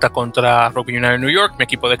a Atlanta contra Rugby United New York, mi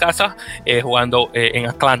equipo de casa, jugando en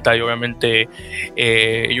Atlanta, y obviamente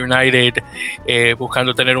United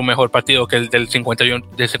buscando tener un mejor partido que el del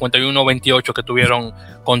 51-28 que tuvieron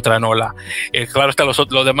contra Nola. Claro está,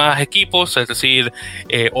 los demás equipos, es decir,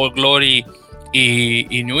 All Glory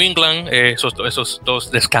y New England, esos dos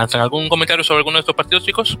descansan. ¿Algún comentario sobre alguno de estos partidos,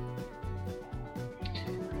 chicos?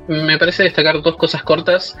 Me parece destacar dos cosas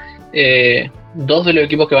cortas. Dos de los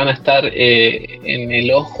equipos que van a estar en el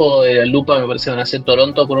ojo de la lupa me parece van a ser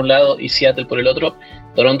Toronto por un lado y Seattle por el otro.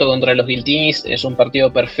 Toronto contra los Giltinis es un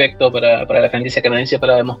partido perfecto para la franquicia canadiense,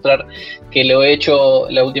 para demostrar que lo hecho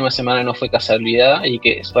la última semana no fue casualidad y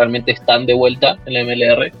que realmente están de vuelta en la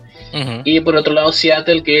MLR. Uh-huh. Y por otro lado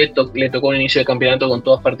Seattle, que le tocó un inicio de campeonato con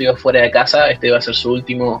todos partidos fuera de casa. Este va a ser su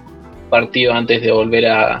último partido antes de volver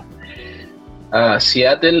a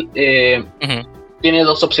Seattle. Uh-huh. Tiene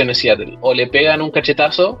dos opciones Seattle: o le pegan un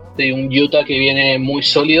cachetazo de un Utah que viene muy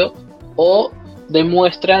sólido, o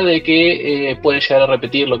demuestra de que puede llegar a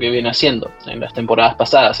repetir lo que viene haciendo en las temporadas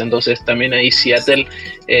pasadas. Entonces también ahí Seattle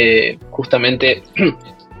justamente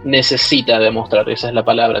necesita demostrar, esa es la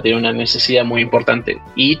palabra, tiene una necesidad muy importante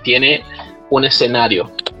y tiene un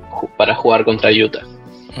escenario para jugar contra Utah.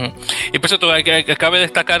 Y por eso cabe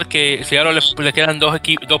destacar que si ahora le quedan dos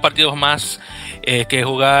partidos más que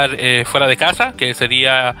jugar fuera de casa, que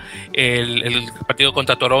sería el partido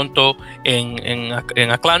contra Toronto en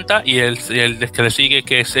Atlanta, y el que le sigue,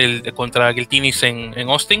 que es el contra Giltinis en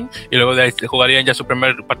Austin, y luego de ahí jugarían ya su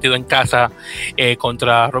primer partido en casa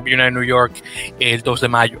contra Rugby United New York el 2 de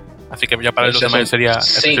mayo. Así que ya para el 2 de mayo sería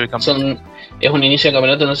es un inicio de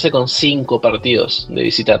campeonato, no sé, con 5 partidos de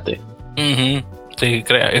visitante. Uh-huh. Sí,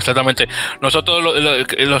 exactamente. Nosotros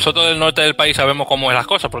del norte del país sabemos cómo es las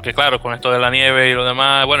cosas, porque claro, con esto de la nieve y lo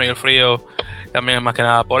demás, bueno, y el frío también es más que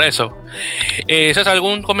nada por eso. ¿César,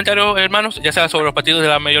 algún comentario, hermanos? Ya sea sobre los partidos de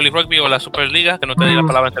la Major League Rugby o la Superliga, que no te di la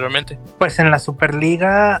palabra anteriormente. Pues en la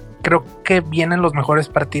Superliga creo que vienen los mejores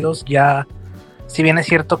partidos. Ya, si bien es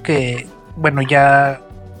cierto que, bueno, ya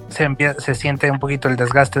se siente un poquito el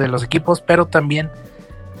desgaste de los equipos, pero también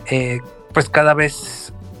pues cada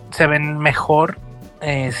vez se ven mejor,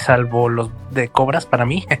 salvo los de Cobras para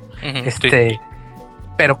mí. Uh-huh, sí.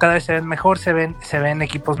 Pero cada vez se ven mejor, se ven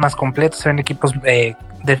equipos más completos, se ven equipos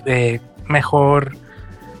mejor,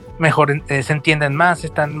 se entienden más,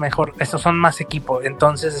 están mejor, estos son más equipos.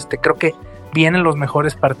 Entonces creo que vienen los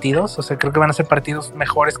mejores partidos, o sea, creo que van a ser partidos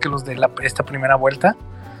mejores que los de esta primera vuelta.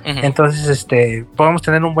 Uh-huh. Entonces podemos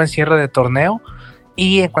tener un buen cierre de torneo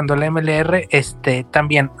Y en cuanto al MLR,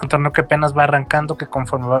 también un torneo que apenas va arrancando, que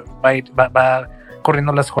conforme va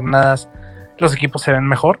corriendo las jornadas, los equipos se ven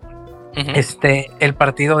mejor. Uh-huh. El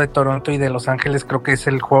partido de Toronto y de Los Ángeles creo que es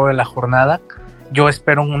el juego de la jornada. Yo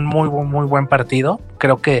espero un muy buen partido.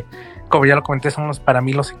 Creo que, como ya lo comenté, son para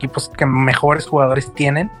mí los equipos que mejores jugadores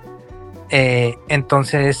tienen.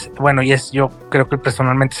 Entonces, bueno, yo creo que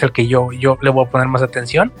personalmente es el que yo le voy a poner más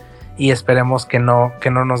atención y esperemos que no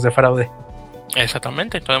nos defraude.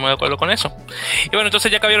 Exactamente, estoy muy de acuerdo con eso. Y bueno, entonces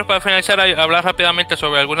ya caballeros, para finalizar, hablar rápidamente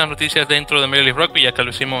sobre algunas noticias dentro de Major League Rugby, ya que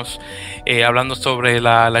lo hicimos hablando sobre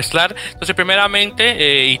la SLAR. Entonces,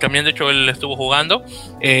 primeramente, y también de hecho él estuvo jugando,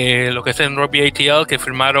 lo que es en Rugby ATL, que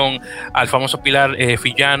firmaron al famoso pilar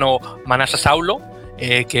fillano Manasa Saulo,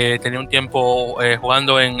 que tenía un tiempo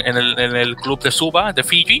jugando en el club de Suba de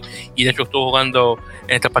Fiji, y de hecho estuvo jugando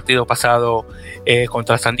en este partido pasado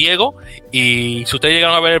contra San Diego. Y si ustedes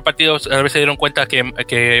llegaron a ver el partido, a ver si se dieron cuenta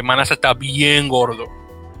que Manasa está bien gordo.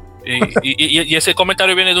 Y ese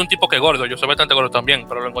comentario viene de un tipo que es gordo. Yo soy bastante gordo también,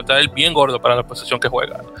 pero lo encontré él bien gordo para la posición que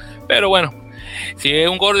juega. Pero bueno, si es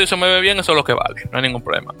un gordo y se mueve bien, eso es lo que vale, no hay ningún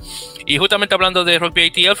problema. Y justamente hablando de Rugby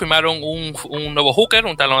ATL, firmaron un nuevo hooker,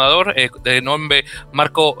 un talonador de nombre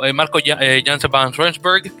Marco Jansen van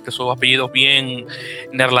Rensburg, que son apellidos bien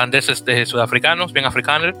neerlandeses, sudafricanos, bien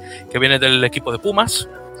africanos, que viene del equipo de Pumas,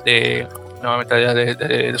 nuevamente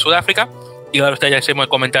de Sudáfrica. Y ahora ya hicimos el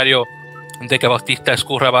comentario de que Bautista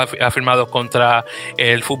Escurra ha firmado contra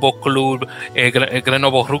el Fútbol Club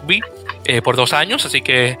Grenoble Rugby por 2 años, así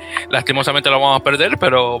que lastimosamente lo vamos a perder,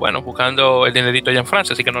 pero bueno, buscando el dinerito allá en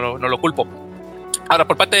Francia, así que no lo culpo. Ahora,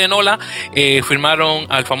 por parte de Nola, firmaron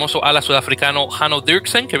al famoso ala sudafricano Hanno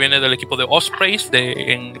Dirksen, que viene del equipo de Ospreys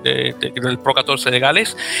del Pro 14 de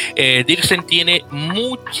Gales. Dirksen tiene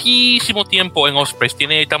muchísimo tiempo en Ospreys.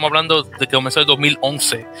 Estamos hablando de que comenzó en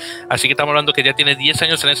 2011. Así que estamos hablando que ya tiene 10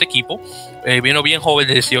 años en ese equipo. Vino bien joven,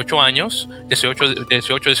 de 18,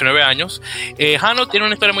 19 años. Hanno tiene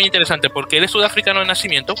una historia muy interesante porque él es sudafricano de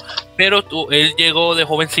nacimiento, pero él llegó de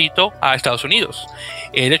jovencito a Estados Unidos.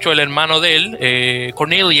 De hecho, el hermano de él,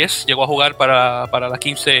 Cornelius, llegó a jugar para la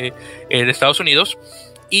 15 de Estados Unidos,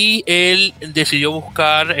 y él decidió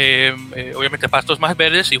buscar obviamente pastos más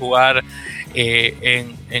verdes y jugar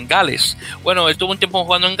en Gales. Bueno, él tuvo un tiempo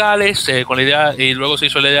jugando en Gales con la idea, y luego se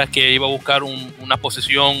hizo la idea que iba a buscar una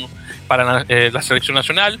posición para la selección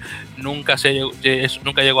nacional. Nunca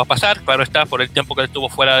llegó a pasar, claro está, por el tiempo que él estuvo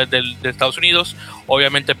fuera de Estados Unidos.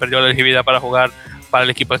 Obviamente perdió la elegibilidad para jugar para el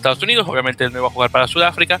equipo de Estados Unidos. Obviamente él no iba a jugar para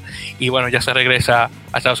Sudáfrica, y bueno, ya se regresa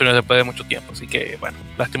a Estados Unidos después de mucho tiempo, así que bueno,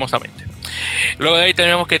 lastimosamente. Luego de ahí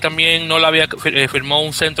tenemos que también firmó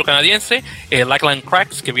un centro canadiense, Lakeland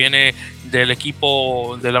Cracks, que viene del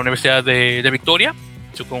equipo de la Universidad de Victoria,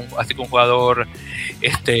 así que un jugador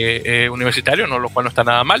universitario, lo cual no está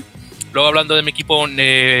nada mal. Luego, hablando de mi equipo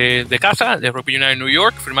de casa, de Rugby United New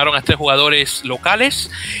York, firmaron a 3 jugadores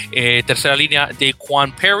locales. Tercera línea de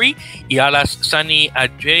Quan Perry, y alas Sunny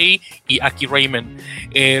Ajay y Aki Raymond.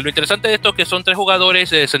 Lo interesante de esto es que son 3 jugadores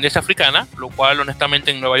de descendencia africana, lo cual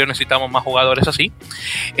honestamente en Nueva York necesitamos más jugadores así.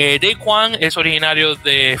 Daquan es originario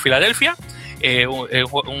de Filadelfia.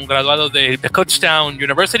 Un graduado de Kutztown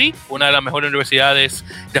University, una de las mejores universidades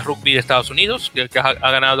de rugby de Estados Unidos, que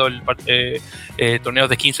ha ganado torneos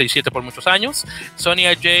de 15 y 7 por muchos años.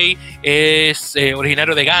 Sonia Jay es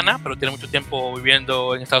originario de Ghana, pero tiene mucho tiempo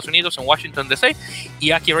viviendo en Estados Unidos, en Washington DC.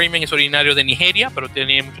 Y Aki Raymond es originario de Nigeria, pero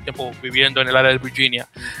tiene mucho tiempo viviendo en el área de Virginia.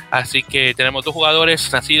 Así que tenemos 2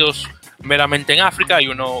 jugadores nacidos meramente en África y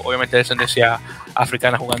uno obviamente de descendencia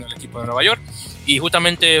africana jugando en el equipo de Nueva York. Y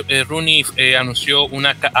justamente Rooney anunció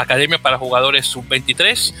una academia para jugadores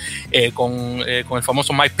sub-23 con el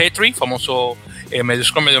famoso Mike Petrie, famoso medio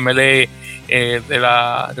scrum, medio melee de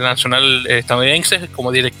la nacional estadounidense,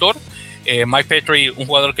 como director. Mike Petrie, un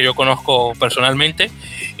jugador que yo conozco personalmente,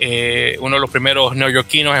 uno de los primeros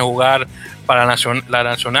neoyorquinos en jugar para la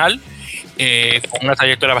nacional, con una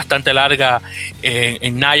trayectoria bastante larga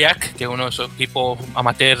en Nyack, que es uno de esos equipos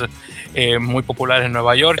amateur muy populares en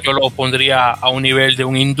Nueva York. Yo lo pondría a un nivel de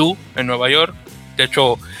un hindú en Nueva York. De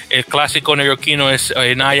hecho, el clásico neoyorquino es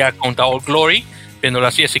Nyack contra Old Glory, viéndolo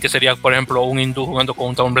así que sería, por ejemplo, un hindú jugando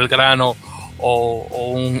contra un Belgrano o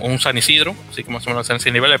un San Isidro, así que más o menos en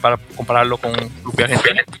ese nivel para compararlo con Rugby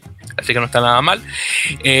Argentina. así que no está nada mal.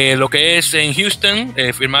 Lo que es en Houston,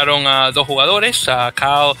 firmaron a 2 jugadores, a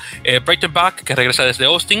Kyle Breitenbach, que regresa desde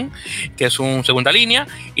Austin, que es un segunda línea,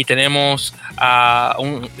 y tenemos a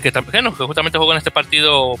un que justamente jugó en este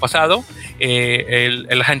partido pasado,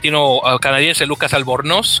 el argentino canadiense Lucas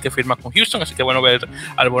Albornoz, que firma con Houston, así que bueno ver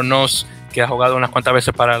Albornoz, que ha jugado unas cuantas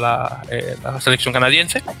veces para la selección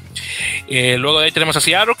canadiense. Luego de ahí tenemos a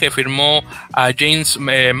Seattle, que firmó a James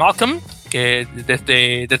Malcolm, que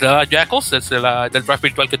desde la Jackals, desde del draft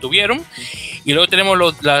virtual que tuvieron. Y luego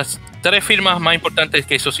tenemos las 3 firmas más importantes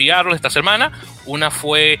que hizo Seattle esta semana. Una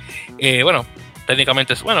fue,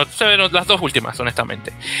 técnicamente, se ven las 2 últimas,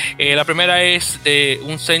 honestamente. La primera es de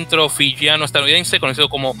un centro fijiano estadounidense conocido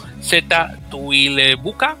como Zeta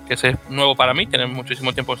Tuilebuka, que es nuevo para mí, tiene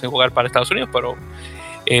muchísimo tiempo sin jugar para Estados Unidos, pero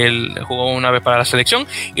él jugó una vez para la selección.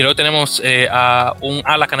 Y luego tenemos a un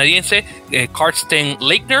ala canadiense, Karsten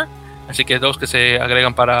Leitner, así que 2 que se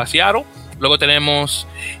agregan para Seattle. Luego tenemos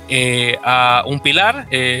a un pilar,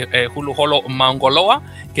 Hulu Mangoloa,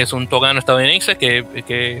 que es un togano estadounidense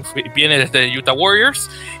que viene desde Utah Warriors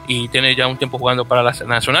y tiene ya un tiempo jugando para la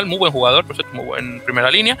nacional. Muy buen jugador, por cierto, muy buen primera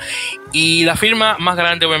línea. Y la firma más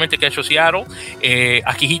grande, obviamente, que ha hecho Seattle,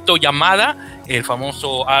 Akihito Yamada, el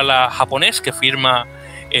famoso ala japonés que firma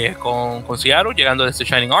con Seattle, llegando desde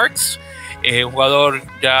Shining Arts. Un jugador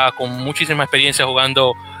ya con muchísima experiencia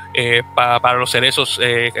jugando para los cerezos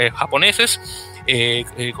japoneses.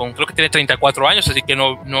 Creo que tiene 34 años, así que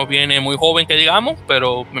no viene muy joven, que digamos,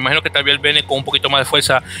 pero me imagino que tal vez viene con un poquito más de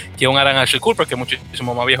fuerza que un Aran Ashley Cooper, que es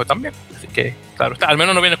muchísimo más viejo también, así que claro, al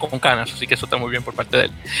menos no viene con canas, así que eso está muy bien por parte de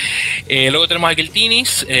él. Luego tenemos a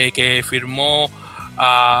Giltinis, que firmó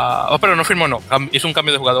hizo un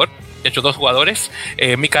cambio de jugador, de hecho 2 jugadores,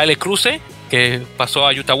 Mikael Kruse, que pasó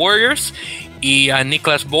a Utah Warriors, y a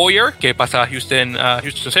Niklas Boyer, que pasa a Houston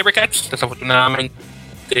Sabercats, desafortunadamente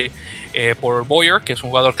por Boyer, que es un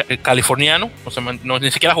jugador californiano,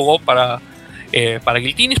 ni siquiera jugó para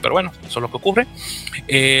Giltinis, pero bueno, eso es lo que ocurre.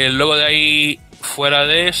 Luego de ahí, fuera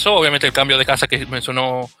de eso, obviamente el cambio de casa que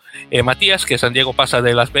mencionó Matías, que San Diego pasa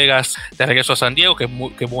de Las Vegas de regreso a San Diego, que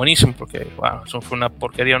es buenísimo, porque eso fue una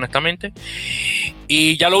porquería, honestamente.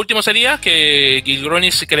 Y ya lo último sería que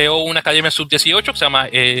Gilgronis creó una academia sub-18 que se llama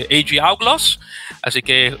AG Outlaws, así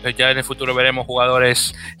que ya en el futuro veremos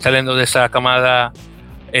jugadores saliendo de esa camada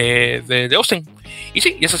de Austin. Y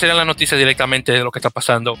sí, y esas serían las noticias directamente de lo que está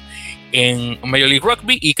pasando en Major League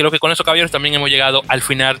Rugby. Y creo que con eso, caballeros, también hemos llegado al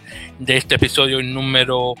final de este episodio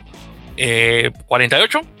número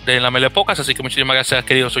 48 de la Melepocas, así que muchísimas gracias,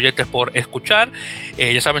 queridos oyentes, por escuchar.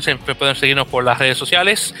 Ya saben, siempre pueden seguirnos por las redes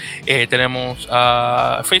sociales. Tenemos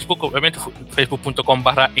Facebook, obviamente,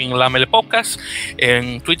 facebook.com/enlamelepodcast.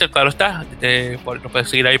 En Twitter, claro está, nos pueden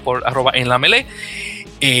seguir ahí por @enlamele.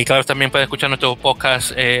 Claro, también pueden escuchar nuestros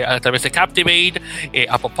podcasts a través de Captivate,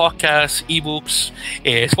 Apple Podcasts, eBooks,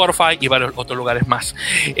 Spotify y varios otros lugares más.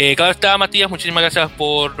 Claro está, Matías, muchísimas gracias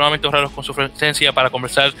por nuevamente honrarnos con su presencia para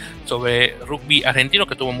conversar sobre rugby argentino,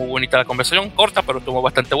 que estuvo muy bonita la conversación, corta, pero estuvo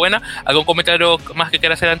bastante buena. ¿Algún comentario más que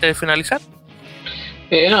quieras hacer antes de finalizar?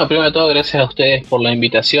 Primero de todo, gracias a ustedes por la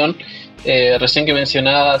invitación. Recién que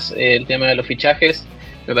mencionabas el tema de los fichajes,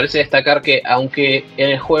 me parece destacar que aunque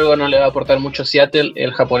en el juego no le va a aportar mucho Seattle,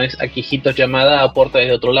 el japonés Akihito Yamada aporta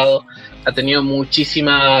desde otro lado. Ha tenido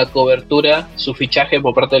muchísima cobertura su fichaje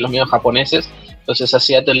por parte de los medios japoneses, entonces a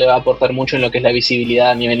Seattle le va a aportar mucho en lo que es la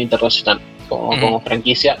visibilidad a nivel internacional. Como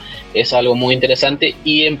franquicia es algo muy interesante,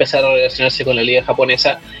 y empezar a relacionarse con la liga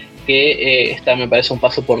japonesa, que está, me parece, un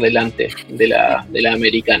paso por delante de la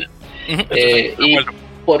americana. Y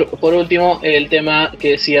por último, el tema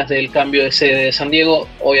que decías del cambio de sede de San Diego,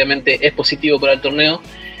 obviamente es positivo para el torneo,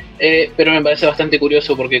 pero me parece bastante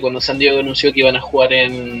curioso porque cuando San Diego anunció que iban a jugar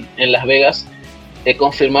en Las Vegas,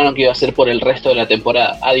 confirmaron que iba a ser por el resto de la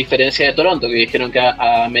temporada, a diferencia de Toronto, que dijeron que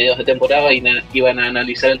a mediados de temporada iban a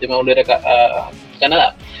analizar el tema de volver a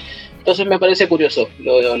Canadá. Entonces me parece curioso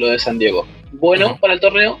lo de San Diego. Bueno para el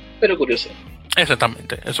torneo, pero curioso.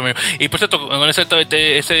 Exactamente, eso mismo. Y por cierto, con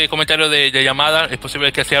ese comentario de llamada, es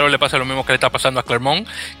posible que a Seattle le pase lo mismo que le está pasando a Clermont,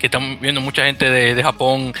 que están viendo mucha gente de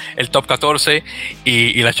Japón, el top 14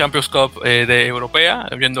 y la Champions Cup de europea,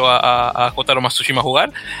 viendo a Kotaro Matsushima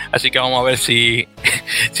jugar. Así que vamos a ver si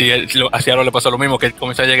a Seattle le pasa lo mismo, que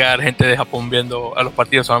comienza a llegar gente de Japón viendo a los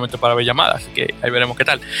partidos solamente para ver llamadas. Así que ahí veremos qué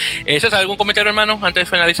tal. César, ¿algún comentario, hermano, antes de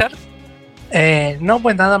finalizar? No,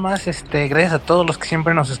 pues nada más, gracias a todos los que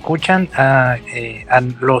siempre nos escuchan, a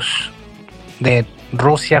los de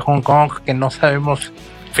Rusia, Hong Kong, que no sabemos,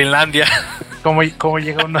 Finlandia, cómo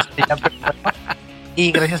llegó uno allá,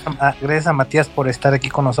 y gracias a Matías por estar aquí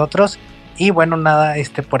con nosotros, Y bueno, nada,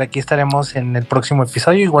 por aquí estaremos en el próximo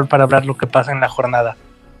episodio, igual para hablar lo que pasa en la jornada.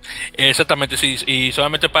 Exactamente, sí, y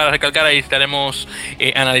solamente para recalcar, ahí estaremos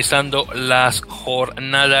analizando las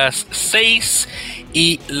jornadas 6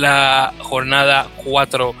 y la jornada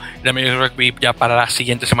 4 de Major Rugby ya para la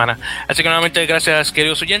siguiente semana. Así que nuevamente gracias,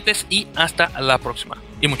 queridos oyentes, y hasta la próxima.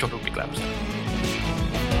 Y mucho rugby, claro.